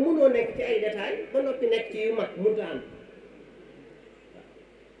maanaam mënoo nekk ci ay détails ba noppi nekk ci yu mag mënta am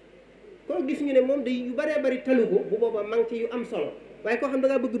koo gis ñu ne moom day yu bëree bëri talu ko bu boobaa mang ci yu am solo waaye koo xam da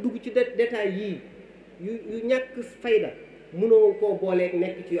ngaa bëgg dugg ci détails yii yu ñàkk fayda mënoo koo booleeg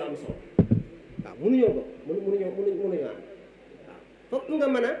nekk ci yu am solo waaw mënuñoo ko mënuñoo am waaw fokk nga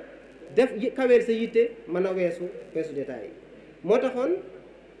mën a def kaweel sa yitte mën a weesu détails yi moo taxoon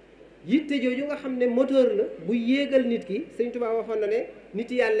yitte jooju nga xam ne moteur la bu yéegal nit ki Sëñ Tuubaa waxoon na ne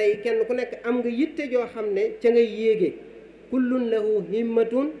nit yàlla yi kenn ku nekk am nga yitte joo xam ne ca ngay yéege kullun lahu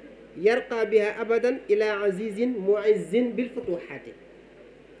himmatun yarqa biha abadan ila azizin muizzin bil futuhaati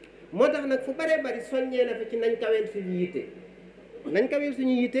moo tax nag fu baree bari soññee na fa ci nañ kaweel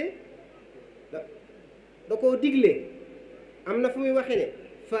suñu yitte da koo digle am na fu muy waxe ne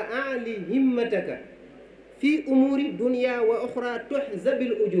fa aali himmataka fi umuri dunya wa oxra tuhza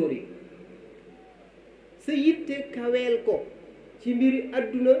bil ujuri sa yitte kaweel ko ci mbiri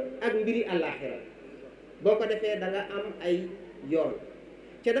adduna ak mbiri àllaaxira boo ko defee da nga am ay yoon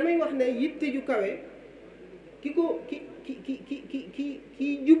ca damay wax ne yitte ju kawe ki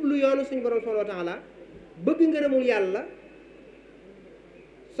jublu yoonu suñu borom subhanahu wa taala bëgg ngërëmul yàlla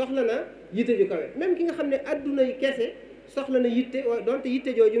soxla na yitte ju kawe même ki nga xam ne adduna yi kese soxla na yitte donte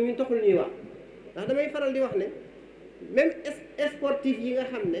yitte jooju ñu taxul ñuy wax ndax damay faral di wax ne même sportif yi nga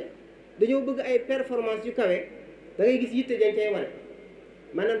xam ne dañoo bëgg ay performance yu kawe da ngay gis yitte dañ cay wane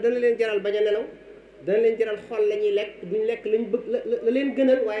maanaam dana leen jaral bañ a nelaw dana leen jaral xol la ñuy lekk duñ lekk lañ bëgg la leen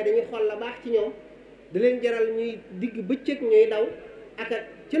gënal waaye dañuy xol la baax ci ñoom da leen jaral ñuy digg bëccëg ñuy daw ak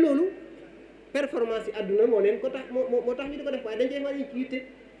ca loolu performance yi àdduna moo leen ko tax moo tax ñu di ko def waaye dañ cay wane ci yitte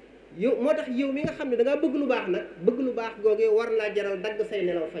yow moo tax yow mi nga xam ne da ngaa bëgg lu baax nag bëgg lu baax googee war laa jaral dagg say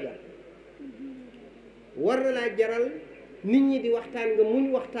nelaw fajar war na laa jaral nit ñi di waxtaan nga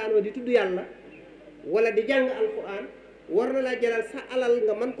muñ waxtaan wa di tudd yàlla wala di jàng alquran war na laa jaral sa alal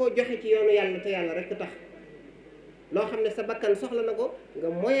nga mën koo joxe ci yoonu yàlla te yàlla rek tax loo xam ne sa bakkan soxla na ko nga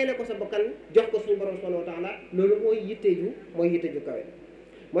moyele ko sa bakkan jox ko suñu borom subhanahu wa taala loolu mooy yitte ju kawe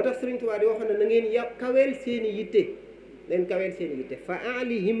moo tax Sëriñ Tuubaa di waxoon ne na ngeen kaweel seeni yitte leen kaweel seeni yitte fa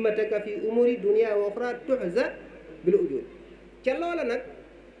aali himmataka fi umuri dunya wa oxra tuhza bil ujur ca loola nag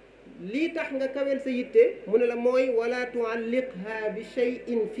lii tax nga kaweel sa yitte mu ne la mooy wala tualliqha bi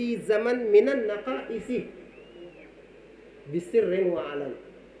shay'in fi zaman min an naqaisi bi sirrin wa alan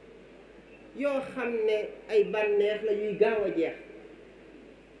yoo xam ne ay bànneex la yuy gaaw a jeex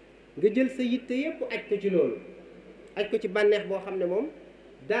nga jël sa yitte yépp aj ko ci loolu aj ko ci bànneex boo xam ne moom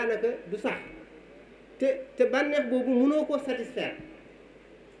daanaka du sax te bànneex boobu mënoo koo satisfaire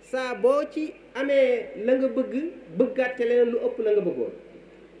saa boo ci amee la nga bëggaat ca leneen lu ëpp la nga bëggoon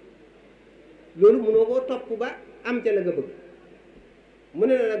loolu mënoo koo topp ba am ca la nga bëgg mu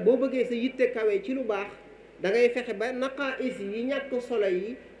ne la nag boo bëggee sa yitte kawe ci lu baax da ngay fexe ba naqaais yi ñàkk solo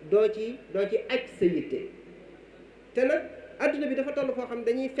yi doo ci aj sa yitte te nag adduna bi dafa toll foo xam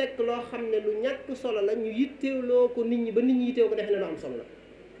dañuy fekk loo xam ne lu ñàkk solo la ñu yitteeloo ko nit ñi ba nit ñi yitteew ko defe ne lu am solo la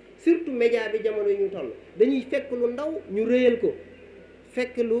surtout média bi jamono yi ñu toll dañuy fekk lu ndaw ñu réyal ko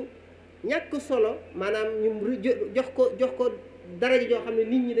fekk lu ñàkk solo maanaam ñu jox ko daraja joo xam ne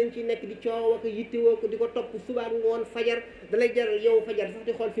nit ñi dañ ciy nekk di coow ak yittewoo ko di ko topp suba ak ngoon fajar dalay jaral yow fajar sax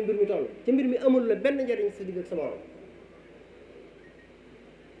di xool fi mbir mi toll ci mbir mi amul la benn njariñ sa digg ak sa morom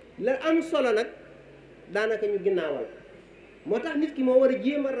la am solo nag daanaka ñu ginnaawal moo tax nit ki moo war a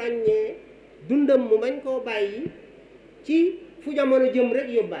jéem a ràññee dundam mu bañ koo bàyyi ci fu jamono jëm rek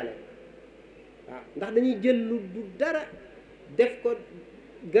yóbbaale waaw ndax dañuy jël lu du dara def ko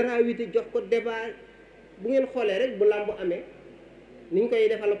gravité jox ko débat bu ngeen xoolee rek bu làmb amee niñ koy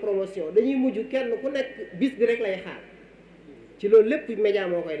defal promotion dañuy mujj kenn ku nekk bis bi rek lay xaar ci loolu lépp média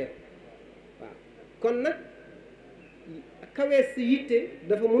moo koy def waaw kon nag kawees si yitte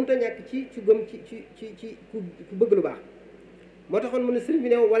dafa mënta ñàkk ci gëm ci ku bëgg lu baax moo taxoon mu ne sëriñ bi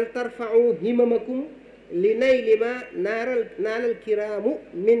ne wal tarfa'u himamakum li nayli ma naalal kiraamu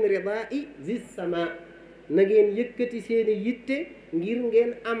min ridaa'i zis sama na ngeen yëkkati seeni yitte ngir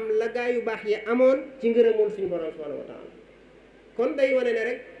ngeen am la gaa yu baax yi amoon ci ngërëmul suñu borom subhanahu wa taala kon day wane ne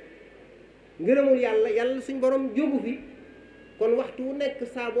rek ngërëmul yàlla suñu borom jógu fi kon waxtu wu nekk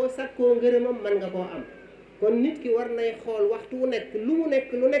saa boo sàkkoo ngërëmam mën nga koo am kon nit ki war nay xool waxtu wu nekk lu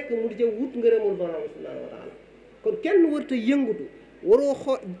nekk mu di ca wut ngërëmul borom subhanahu wa taala kon kenn warta yëngutu waroo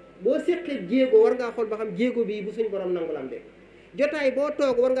xool boo séqee jéego war ngaa xool ba xam jéego bii bu suñ borom nangu la am de jotaay boo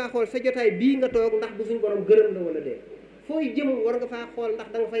toog war ngaa xool sa jotaay bii nga toog ndax bu suñ borom gërëm la wala dee fooy jëm war nga faa xool ndax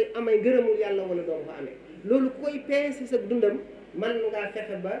da nga fay amay ngërëmul yàlla wala doo fa amee loolu ku koy peese sa dundam man ngaa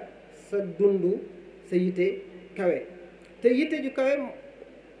fexe ba sa dund sa yitte kawe te yitte ju kawe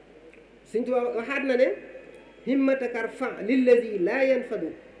suñ tubaab waxaat na ne himmatakar fa lillazi laa yanfadu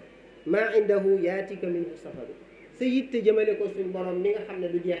maa indahu yaatika minhu safadu sa yitte jëmale ko suñ borom mi nga xam ne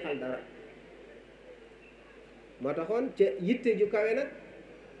du jeexal dara moo taxoon ca yitte ju kawe nag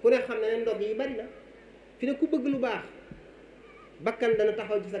ku ne xam ne ndog yi bari na fi ne ku bëgg lu baax bakkan dana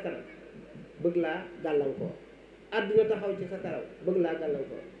taxaw ci sa kanam bëgg laa gàllankoor àdduna taxaw ci sa kanam bëgg laa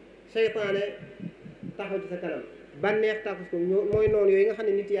gàllankoor seytaane taxaw ci sa kanam bànneex taxaw ko mooy noonu yooyu nga xam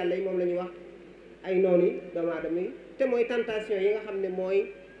ne nit yàlla yi moom la ñuy wax ay noonu yi doomu aadama yi te mooy tentation yi nga xam ne mooy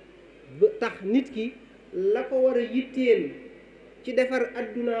tax nit ki la ko war a yitteel ci defar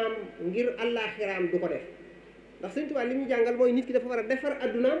addunaam ngir àllaaxiraam du ko def ndax Sëñ Tuubaa li ñu jàngal mooy nit ki dafa war a defar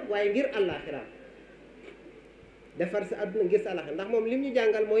addunaam waaye ngir àllaaxiraam defar sa adduna ngir sa àllaaxira ndax moom li ñu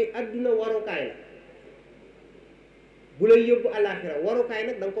jàngal mooy adduna warukaay la bu lay yóbbu àllaaxira warukaay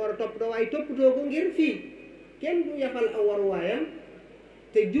nag da nga ko war a toppatoo waaye toppatoo ko ngir fii kenn du yafal aw waruwaayam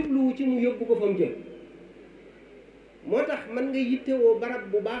te jubluwu ci mu yóbbu ko fa mu jëm moo tax mën nga yittewoo barab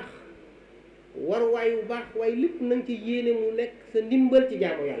bu baax waruwaay bu baax waaye lépp na nga ci yéene mu nekk sa ndimbal ci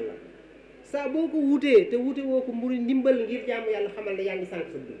jaamu yàlla saa boo ko wutee te wute woo ko mburu ndimbal ngir jaamu yàlla xamal ne yaa ngi sànq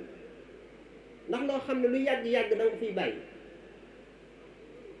sa dund ndax loo xam ne lu yàgg-yàgg da nga ko fiy bàyyi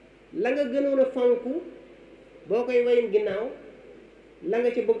la nga gënoon a fonk boo koy wayin ginnaaw la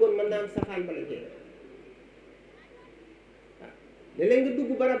nga ci bëggoon mën naa am safaan bala jee waaw léeg-léeg nga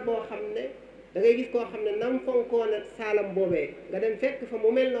dugg barab boo xam ne da ngay gis koo xam ne nam fonkoon ak saalam boobee nga dem fekk fa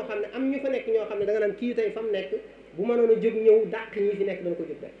mu mel noo xam ne am ñu fa nekk ñoo xam ne da nga naan kii tey fa mu nekk bu mënoon a jóg ñëw dàq ñi fi nekk dana ko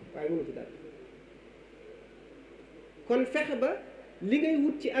jóg def waaye mënu ci dara kon fexe ba li ngay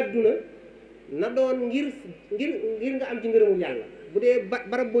wut ci àdduna na doon ngir nga am ci ngërëmul yàlla bu dee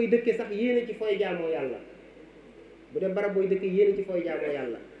barab booy dëkkee sax yéene ci fooy jaamoo yàlla bu dee barab booy dëkkee yéene ci fooy jaamoo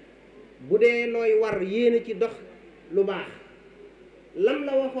yàlla bu dee looy war yéene ci dox lu baax lam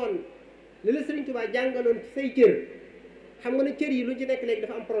la waxoon li la Serigne Touba jàngaloon ci say cër xam nga ne cër yi lu ci nekk léegi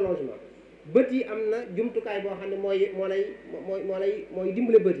dafa am prolongement bët yi am na jumtukaay boo xam ne mooy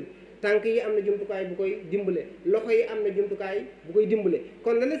dimbale bët yi tànk yi am na jumtukaay bu koy dimbale loxo yi am na jumtukaay bu koy dimbale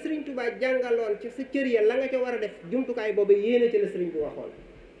kon la Serigne Touba jàngaloon ci sa cër ya la nga ca war a def jumtukaay boobu yéene ci la Serigne bi waxoon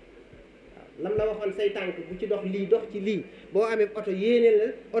waaw lam la waxoon say tànk bu ci dox lii dox ci lii boo amee oto yéene la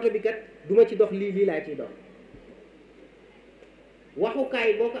oto bi kat du ma ci dox lii laa ciy dox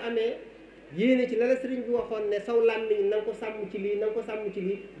waxukaay boo ko amee yéene ci la Serigne bi waxoon ne saw làmmiñ na nga ko sàmm ci lii na nga ko sàmm ci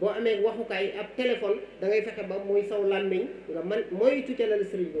lii boo amee waxukaay ab téléphone da ngay fexe ba muy saw làmmiñ nga man moytu ca la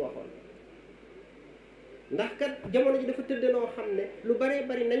Serigne bi waxoon ndax kat jamono ji dafa tëdd noo xam ne lu baree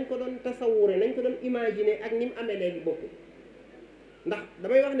bari nañ ko doon tasawure nañ ko doon imaginer ak ni mu amee léegi bokku ndax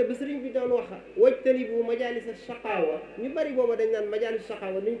damay wax ne ba sëriñ bi doon wax wajtani bu majaalisa shaqaawa ñu bari booba dañ naan majaalis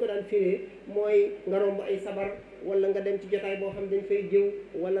shaqaawa ni ñu ko daan firee mooy nga romb ay sabar wala nga dem ci jotaay boo xam ne dañ fay jëw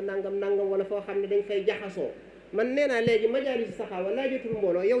wala nangam wala foo xam ne dañ fay jaxasoo man nee naa léegi majaalis shaqaawa laa jotul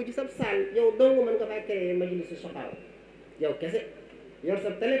mbooloo yow ci sab saal yow dong mën nga faa créer majlis shaqaawa yow kese yor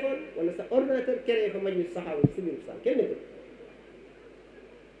sa téléphone wala sa ordinateur créé fa majlis saxaawa si biir sax kenn nekkul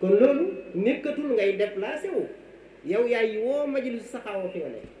kon loolu nekkatul ngay déplacé wu yow yaay woo majlis saxaawa fi nga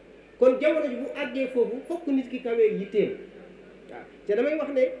nekk kon jamono ji bu àggee foofu fokk nit ki kawee yitteem waaw te damay wax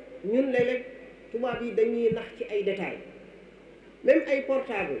ne ñun léeg-léeg tubaab yi dañuy nax ci ay détails même ay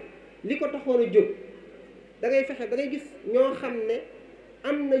portable li ko taxoon a jóg da ngay fexe da ngay gis ñoo xam ne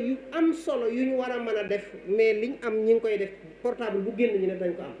am na yu am solo yu ñu war a mën a def mais liñ am ñi ngi koy def portable bu génn ñu ne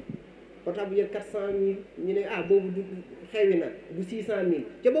dañ ko am portable bu jël 400000 ñu ne ah boobu du xewi na bu 600000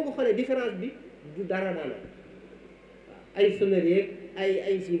 te boo ko xoolee différence bi du dara daana waaw ay sonnerie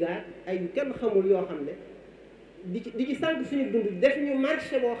ay giga ay kenn xamul yoo xam ne di ci sànq suñu dund def ñu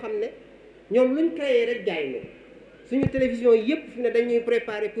marché boo xam ne ñoom luñ créé rek jaay ñu suñu télévision yëpp fi ne dañuy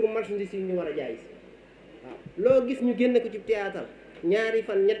préparer pour marchandise yi ñu war a jaay si waaw loo gis ñu génn ko ci théâtre ñaari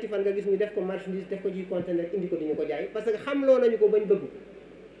fan ñetti fan nga gis ñu def ko marchandise def ko ci conteneur indi ko di ñu ko jaay parce que xamloo nañu ko bañ bëgg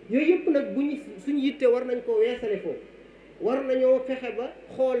yooyu yëpp nag bu ñu suñu yitte war nañ koo weesale foofu war nañoo fexe ba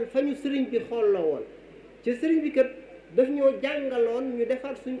xool fa ñu sëriñ bi xool la woon ci sëriñ bi kat daf ñoo jàngaloon ñu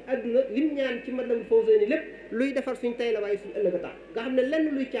defar suñu adduna lim ñaan ci Matlabul Fawzayni lépp luy defar suñ tey la waaye suñu ëllëg a tax nga xam ne lenn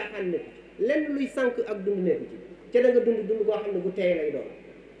luy caaxaan nekku ci lenn luy sànq ak dund nekku ci ca da nga dund goo xam ne gu tey lay doon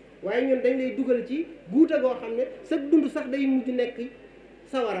waaye ñun dañ lay dugal ci guuta goo xam ne sa dund sax day mujj nekk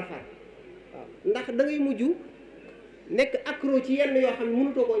sawar a far waaw ndax da ngay mujj nekk accro ci yenn yoo xam ne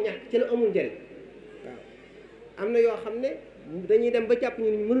mënutoo koo ñàkk ci la amul njëriñ waaw am na yoo xam ne dañuy dem ba jàpp ñu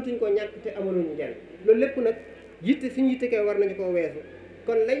mënutuñ koo ñàkk te amaluñu njëriñ loolu lépp nag yitte suñu yitte kay war nañu koo weesu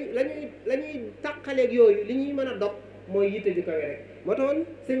kon la ñuy tàqaleeg yooyu li ñuy mën a dog mooy yitte di kawe rek moo taxoon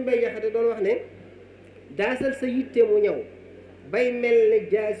sëñ Bay Jaxate doon wax ne daasal sa yitte mu ñëw bay mel ne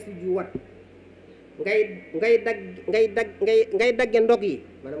jaasi ju wat ngay dagge ndog yi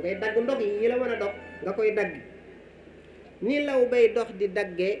maanaam ngay dagg ndog yi la mën a dog nga koy dagg ni law bay dox di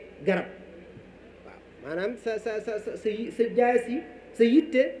daggee garab waaw maanaam sa jaasi sa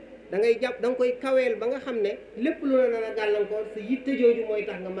yitte da ngay jàpp da nga koy kaweel ba nga xam ne lépp lu la nar a gàllankoor sa yitte jooju mooy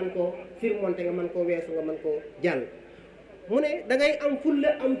tax nga mën koo surmonter nga mën koo weesu nga mën koo jàll mu ne da ngay am fulla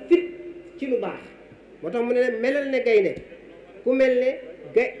am fit ci lu baax moo tax mu ne melal ne gaynde ku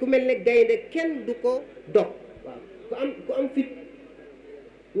mel ne gaynde kenn du ko dog waaw ku am fit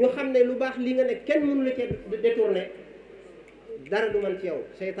ñu xam ne lu baax li nga ne kenn mënu la ci détourné dara du man ci yow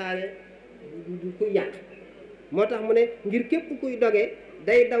seytaane du ku yàq moo tax mu ne ngir képp kuy doge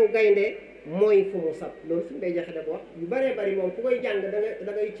day daw gaynde mooy fu mu sab loolu suñu bay jaxe da ko wax yu bëree bëri moom ku koy jàng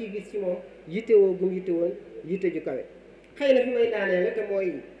da ngay ciy gis ci moom yittewoo gum yitte woon yitte ju kawe xëy na fi may daanee la te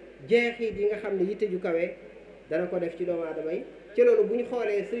mooy jeexit yi nga xam ne yitte ju kawe dana ko def ci doomu aadama yi ci loolu bu ñu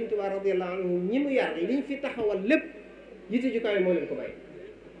xoolee Sëriñ Tuubaa radiyallaahu anhu ñi mu yar liñ fi taxawal lépp yitte ju kawe moo leen ko bay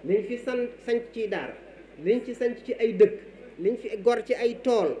liñ fi sanc ci daara liñ ci sanc ci ay dëkk liñ fi gor ci ay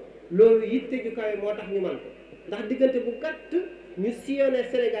tool loolu yitte ju kawe moo tax ñu man ko ndax diggante bu gàtt ñu sillonné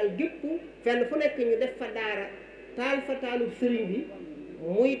Sénégal gépp fenn fu nekk ñu def fa daara taal fa taalub sëriñ bi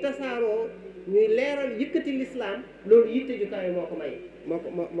muy tasaaroo ñuy leeral yëkkati lislaam loolu yitte ju kawe moo ko may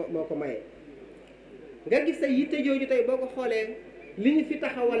moo ko maye nga gis sa yitte jooju tey boo ko xoolee li ñu fi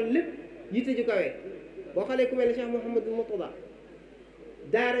taxawal lépp yitte ju kawe boo xoolee ku mel ne Cheikh Mouhamadou Mourtada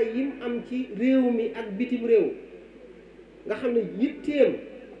daara yim am ci réew mi ak bitim réew nga xam ne yitteem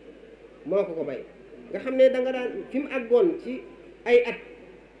moo ko may nga xam ne da nga daan fi mu àggoon ci ay at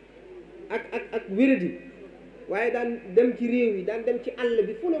ak wéradi waaye daan dem ci réew yi daan dem ci àll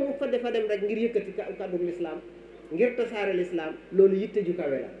bi fu ne mu fa defa dem rek ngir yëkkati kàddu lislaam ngir tasaare lislaam loolu yitte ju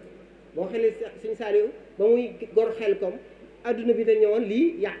kawe la boo xelee Sëñ Saaliw ba muy gor xel kom adduna bi da ñëwoon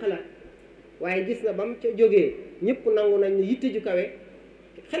lii yàq la waaye gis na ba mu ca jógee ñëpp nangu nañ ne yitte ju kawe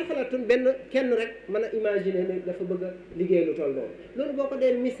xel-xalaatun kenn rek mën a imaginer ne dafa bëgg a liggéey lu toll noonu loolu boo ko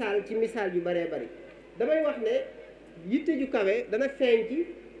dee misaal ci misaal yu bëree bëri damay wax ne yitte ju kawe dana feeñ ci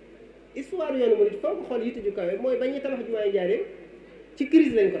histoire yoonu murid foo ko xool yitte ju kawe mooy ba ñuy tabax jumaay Njaaréem ci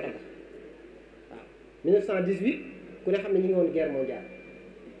crise lañ ko tabax waaw 1918 ku ne xam ne ñu ngi woon guerre mondiale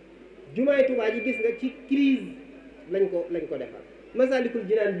jumaay Touba ji gis nga ci crise lañ ko defar Masaalikul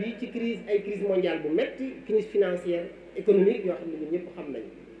Jinaan bi ci crise mondiale bu metti crise financière économique yoo xam ne ñun ñëpp xam nañ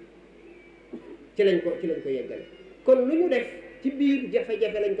ci lañ ko yeggale kon lu ñu def ci biir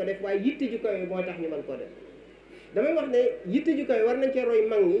jafe-jafe lañ ko def waaye yitte ju kawe moo tax ñu mën koo def damay wax ne yitte ju kawe war nañ cee roy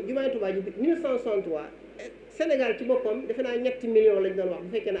mag ñi jumaay Touba ji 1963 Sénégal ci boppam defe naa ñetti millions lañ doon wax bu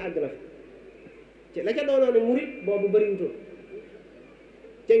fekkee ne àgg na fi ci la ca doonoon ne murit boobu bëriwutoon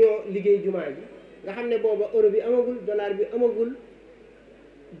ca ñoo liggéey jumaa ji nga xam ne booba euro bi amagul dollar bi amagul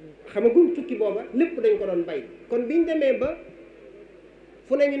xamagul tukki booba lépp dañ ko doon bay kon biñ demee ba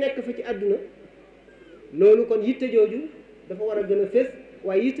fu ne ñu nekk fa ci àdduna loolu kon yitte jooju dafa war a gën a fés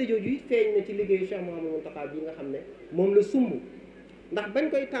waaye yitte jooju it feeñ na ci liggéeyu Cheikh Mouhamadou Mountakha bi nga xam ne moom la sumb ndax bañ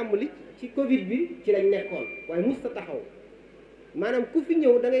koy tàmbali ci Covid bi ci lañ nekkoon waaye musta taxaw maanaam ku fi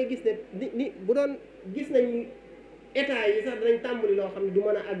ñëw da ngay gis ne ni bu doon gis nañ état yi sax danañ tàmbali loo xam ne du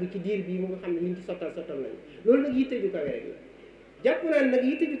mën a àgg ci diir bii mu nga xam ne liñ ci sottal nañ loolu nag yitte ju kawe rek la jàpp naa ne nag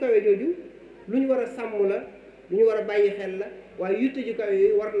yitte ju kawe jooju lu ñu war a sàmm la lu ñu war a bàyyi xel la waaye yitte ju kawe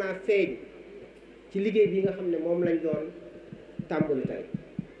yooyu war naa feeñ ci liggéey bi nga xam ne moom lañ doon tàmbali tey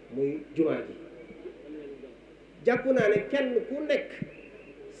muy jumaa ji jàpp naa ne kenn ku nekk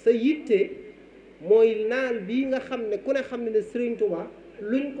sa yitte mooy naal bii nga xam ne ku ne xam ne Serigne Touba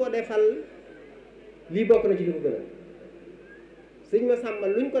luñ ko defal lii bokk na ci li ko gënal sëñ Massamba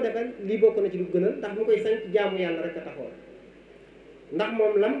luñ ko defal lii bokk na ci li ko gënal ndax bu koy sanc jaamu yàlla rek a taxoon ndax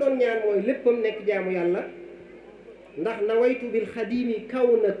moom lam doon ñaan mooy léppam nekk jaamu yàlla ndax nawaytu bil xadimi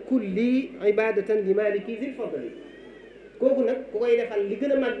kawna kulli ibadatan li maliki zil fadli kooku nag ku koy defal li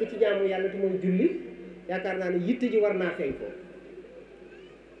gën a màgg ci jaamu yàlla te mooy julli yaakaar naa ne yitte ji war naa feeñ foofu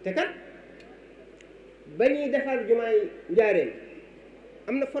te kat ba ñuy defar jumaay Njaaréem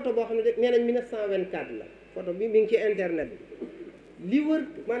am na photo boo xam ne nee nañ 1924 la photo bi mi ngi ci internet bi li wër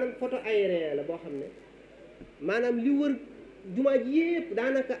maanaam photo aérien la boo xam ne maanaam li wër jumaa ji yëpp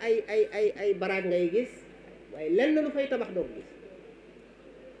daanaka ay baraag ngay gis waaye lenn lu fay tabax doo ko gis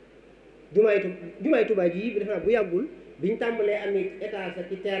jumaay Touba ji bi defe naa bu yàggul biñ tàmbalee am étage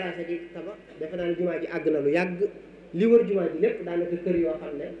ak i terrasse ak i tabax defe naa ne jumaa ji àgg na lu yàgg li wër jumaa ji lépp daanaka kër yoo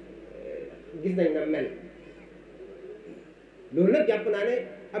xam ne gis nañ na mel loolu nag jàpp naa ne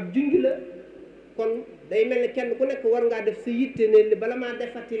ab junj la kon day mel ne kenn ku nekk war ngaa def sa yitte ne bala maa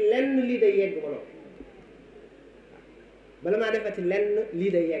defati lenn lii day yegg ba noppi bala maa defati lenn lii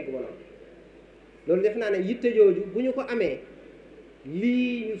day yegg ba noppi loolu def naa ne yitte jooju bu ñu ko amee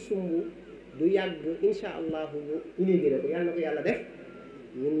lii ñu sumb du yàgg insha allahu ñu inauguré ko yàlla na ko yàlla def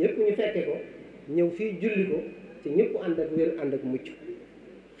ñun ñëpp ñu fekke ko ñëw fii julli ko te ñëpp ànd ak wér ànd ak mucc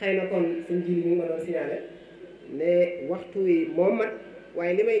xëy na kon suñ jili mi ngi ma doon signalé ne waxtu wi moo mat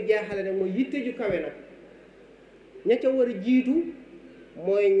waaye li may jaaxale nag mooy yitte ju kawe nag ña ca war a jiitu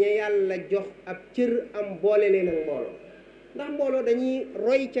mooy ña yàlla jox ab cër am boole leen ak mbooloo ndax mbooloo dañuy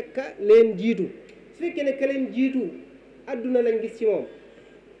roy ca ka leen jiitu su fekkee ne ka leen jiitu adduna lañ gis ci moom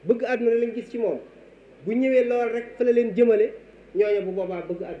bëgg adduna lañ gis ci moom bu ñëwee lool rek fa la leen jëmale ñooñu bu boobaa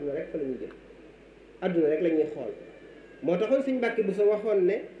bëgg adduna rek fa la ñuy jëm adduna rek la ñuy xool moo taxoon suñ Mbàkke Bousso waxoon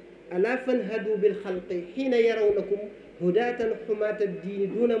ne ala fanhadu bil xalqi xiina yarawnakum hudaatan xumaata diini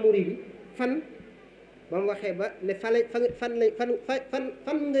duuna muridi fan ba mu waxee ba ne fan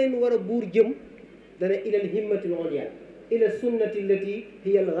ngeen war a buur jëm dana ilal himmatil ulya ila sunnati allati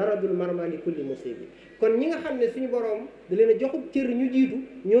hiya al garadul marma li kulli musibi kon ñi nga xam ne suñu boroom da leen a joxub cër ñu jiitu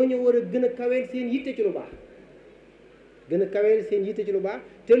ñooñu war a gën a kaweel seen yitte ci lu baax gën a kaweel seen yitte ci lu baax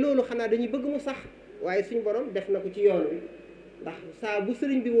te loolu xanaa dañuy bëgg mu sax waaye suñu borom def na ko ci yoon wi ndax saa bu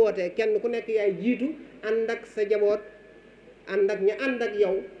sëriñ bi wootee kenn ku nekk yaay jiitu ànd ak sa jaboot ànd ak ña ànd ak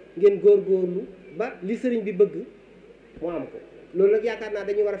yow ngeen góorgóorlu ba li sëriñ bi bëgg mu am ko loolu nag yaakaar naa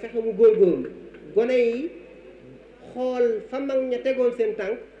dañuy war a fexe mu góorgóorlu gone yi xool fa mag ña tegoon seen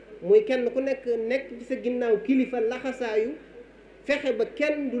tànk muy kenn ku nekk ci sa ginnaaw kilifa laxasaayu fexe ba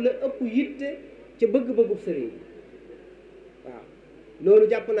kenn du la ëpp yitte ca bëgg-bëggub sëriñ bi waaw loolu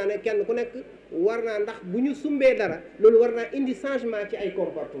jàpp naa ne kenn ku nekk war naa ndax bu ñu sumbee dara loolu war naa indi changement ci ay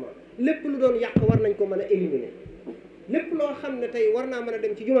comportement lépp lu doon yàq war nañ ko mën a éliminer lépp loo xam ne tey war naa mën a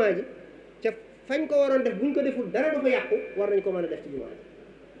dem ci jumaa ji ca fañ ko waroon def bu ñu ko deful dara dafa yàqu war nañ ko mën a def ci jumaa ji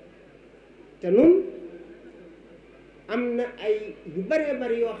te nun am na ay yu bëree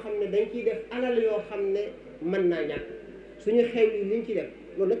bëri yoo xam ne dañ ciy def alal yoo xam ne mën naa ñàkk suñu xew yi liñ ci def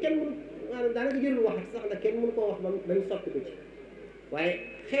loolu nag kenn mënu maanaam daanaka jërul wax sax nag kenn mënu koo wax bañ soppi ko ci waaye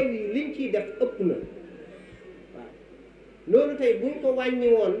xew yi liñ ciy def ëpp na waaw loolu tey buñ ko wàññi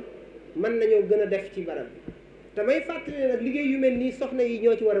woon mën nañoo gën a def ci barab bi te may fàttali ne nag liggéey yu mel nii soxna yi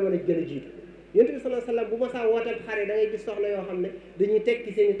ñoo ci war a mën a gën a jiitu yonent bi sallallahu alayhi wasallam bu ma saa wooteel xare da ngay gis soxna yoo xam ne dañuy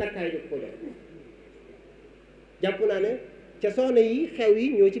tekki seen i takkaay di ko jox jàpp naa ne ca soxna yi xew yi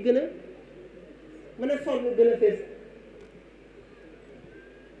ñoo ci gën a mën a sonn gën a fees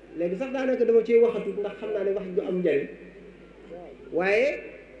léegi sax daanaka dama ciy waxatut ndax xam naa ne wax du am njariñ waaye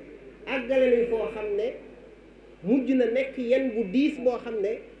àggale nañ foo xam ne mujj na nekk yen bu diis boo xam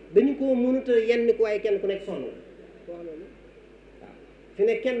ne dañu ko mënut a yenn ko waaye kenn ku nekk sonn waaw fi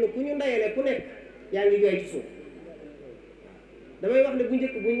ne kenn ku ñu ndayale ku nekk yaa ngi jooy ci suuf damay wax ne bu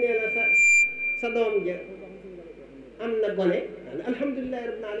njëkk buñ nee la sa doom ja am na gone alhamdulilahi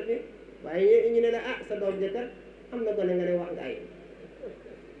rabbil alamin waaye ñu ne la ah sa doom ja kat am na gone nga ne wax nga ay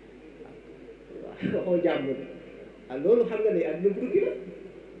waaw waxoo jàmm loolu xam nga ne ak lu dugg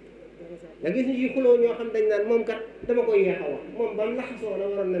la nga gis ñu ci xuloo ñoo xam dañ naan moom kat dama koy yéex a wax moom ba mu laxasoo la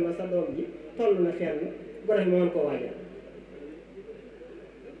waroon ne ma sa doom ji toll na fenn bu def ma mën ko waajal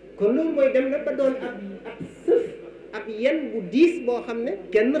kon loolu mooy dem na ba doon ab sëf ab yen bu diis boo xam ne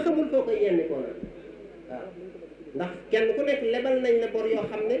kenn xamul foo koy yenni koo na waaw ndax kenn ku nekk lebal nañ la bor yoo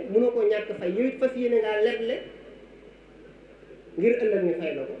xam ne mënoo ko ñàkk fay yow it fas yéene ngaa leble ngir ëllëg ñu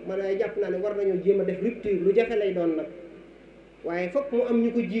fay la ko man ay jàpp naa ne war nañoo jéem a def rupture lu jafe lay doon nag waaye fokk mu am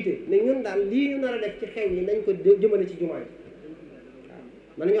ñu ko jiite ne ñun daal lii ñu nar a def ci xew yi nañ ko jëmale ci jumaa ji waaw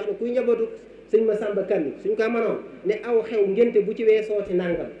man nañu wax ne kuy njabootu sëñ Massamba Kanni suñ ko mënoon ne aw xew ngénte bu ci weesoo ci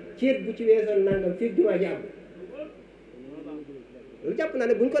nàngam ceet bu ci weesoo nàngam fii jumaa ji am loolu jàpp naa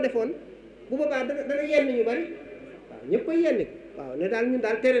ne buñ ko defoon bu boobaa dana yenn ñu bari waaw ñëpp koy yenn waaw ne daal ñun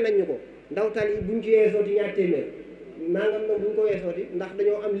daal tere nañ ñu ko ndawtal yi buñ ci weesoo ci ñaar téeméer nangam nag buñ ko weesoo ci ndax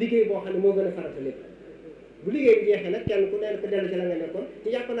dañoo am liggéey boo xam ne moo gën a farata lépp bu liggéey bi jeexee nag kenn ku nekk dellu ci la nga nekkoon ci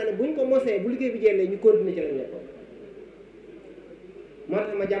jàpp naa ne buñ ko mosee bu liggéey bi jeexee ñu continuer ci la nekkoon moo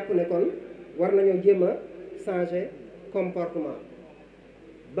tax ma jàpp ne kon war nañoo jéem a changer comportement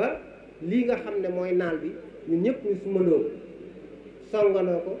ba lii nga xam ne mooy naal bi ñun ñëpp ñu sumandoo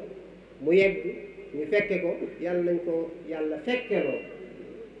songandoo ko mu yegg ñu fekke ko yàlla nañ ko yàlla fekkeloo ko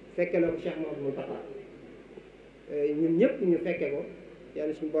Cheikh Mouhamadou Moustapha ñun ñëpp ñu fekke ko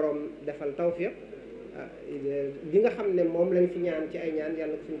yàlla suñu borom defal tawfiq li nga xam ne moom lañ fi ñaan ci ay ñaan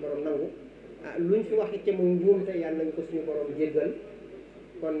yàlla ko suñu borom nangu luñ fi wax ci mu njuumte yàlla nañ ko suñu borom jéggal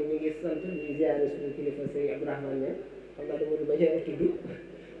kon ñu ngi sant di ziare suñu kilifa Serigne Abdourahmane ne xam naa dama du bañ a tudd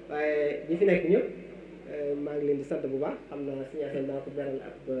waaye ñi fi nekk ñëpp maa ngi leen di sant bu baax xam naa siñaasal naa ko beral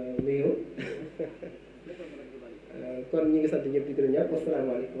ab nuyoo kon ñu ngi sant ñëpp di gërëm ñëpp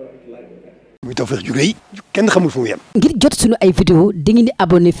wasalaamaaleykum wa rahmatullahi wa barakatuh. muy Tawfekh ju rëy kenn xamul fu mu yem. ngir jot sunu ay vidéo di ngeen di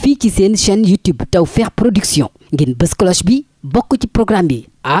abonné fii ci seen chaîne YouTube Tawfekh Production ngeen bës cloche bi bokk ci programme bi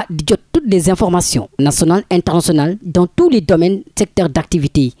di jot toutes les informations nationales internationales dans tous les domaines secteurs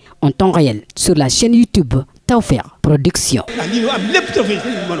d'activité en temps réel sur la chaîne YouTube Tawfekh Production. lii ñu am lépp Tawfekh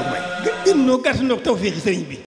sëriñ bi mën a may. gën noo gàtt noo Tawfekh sëriñ bi.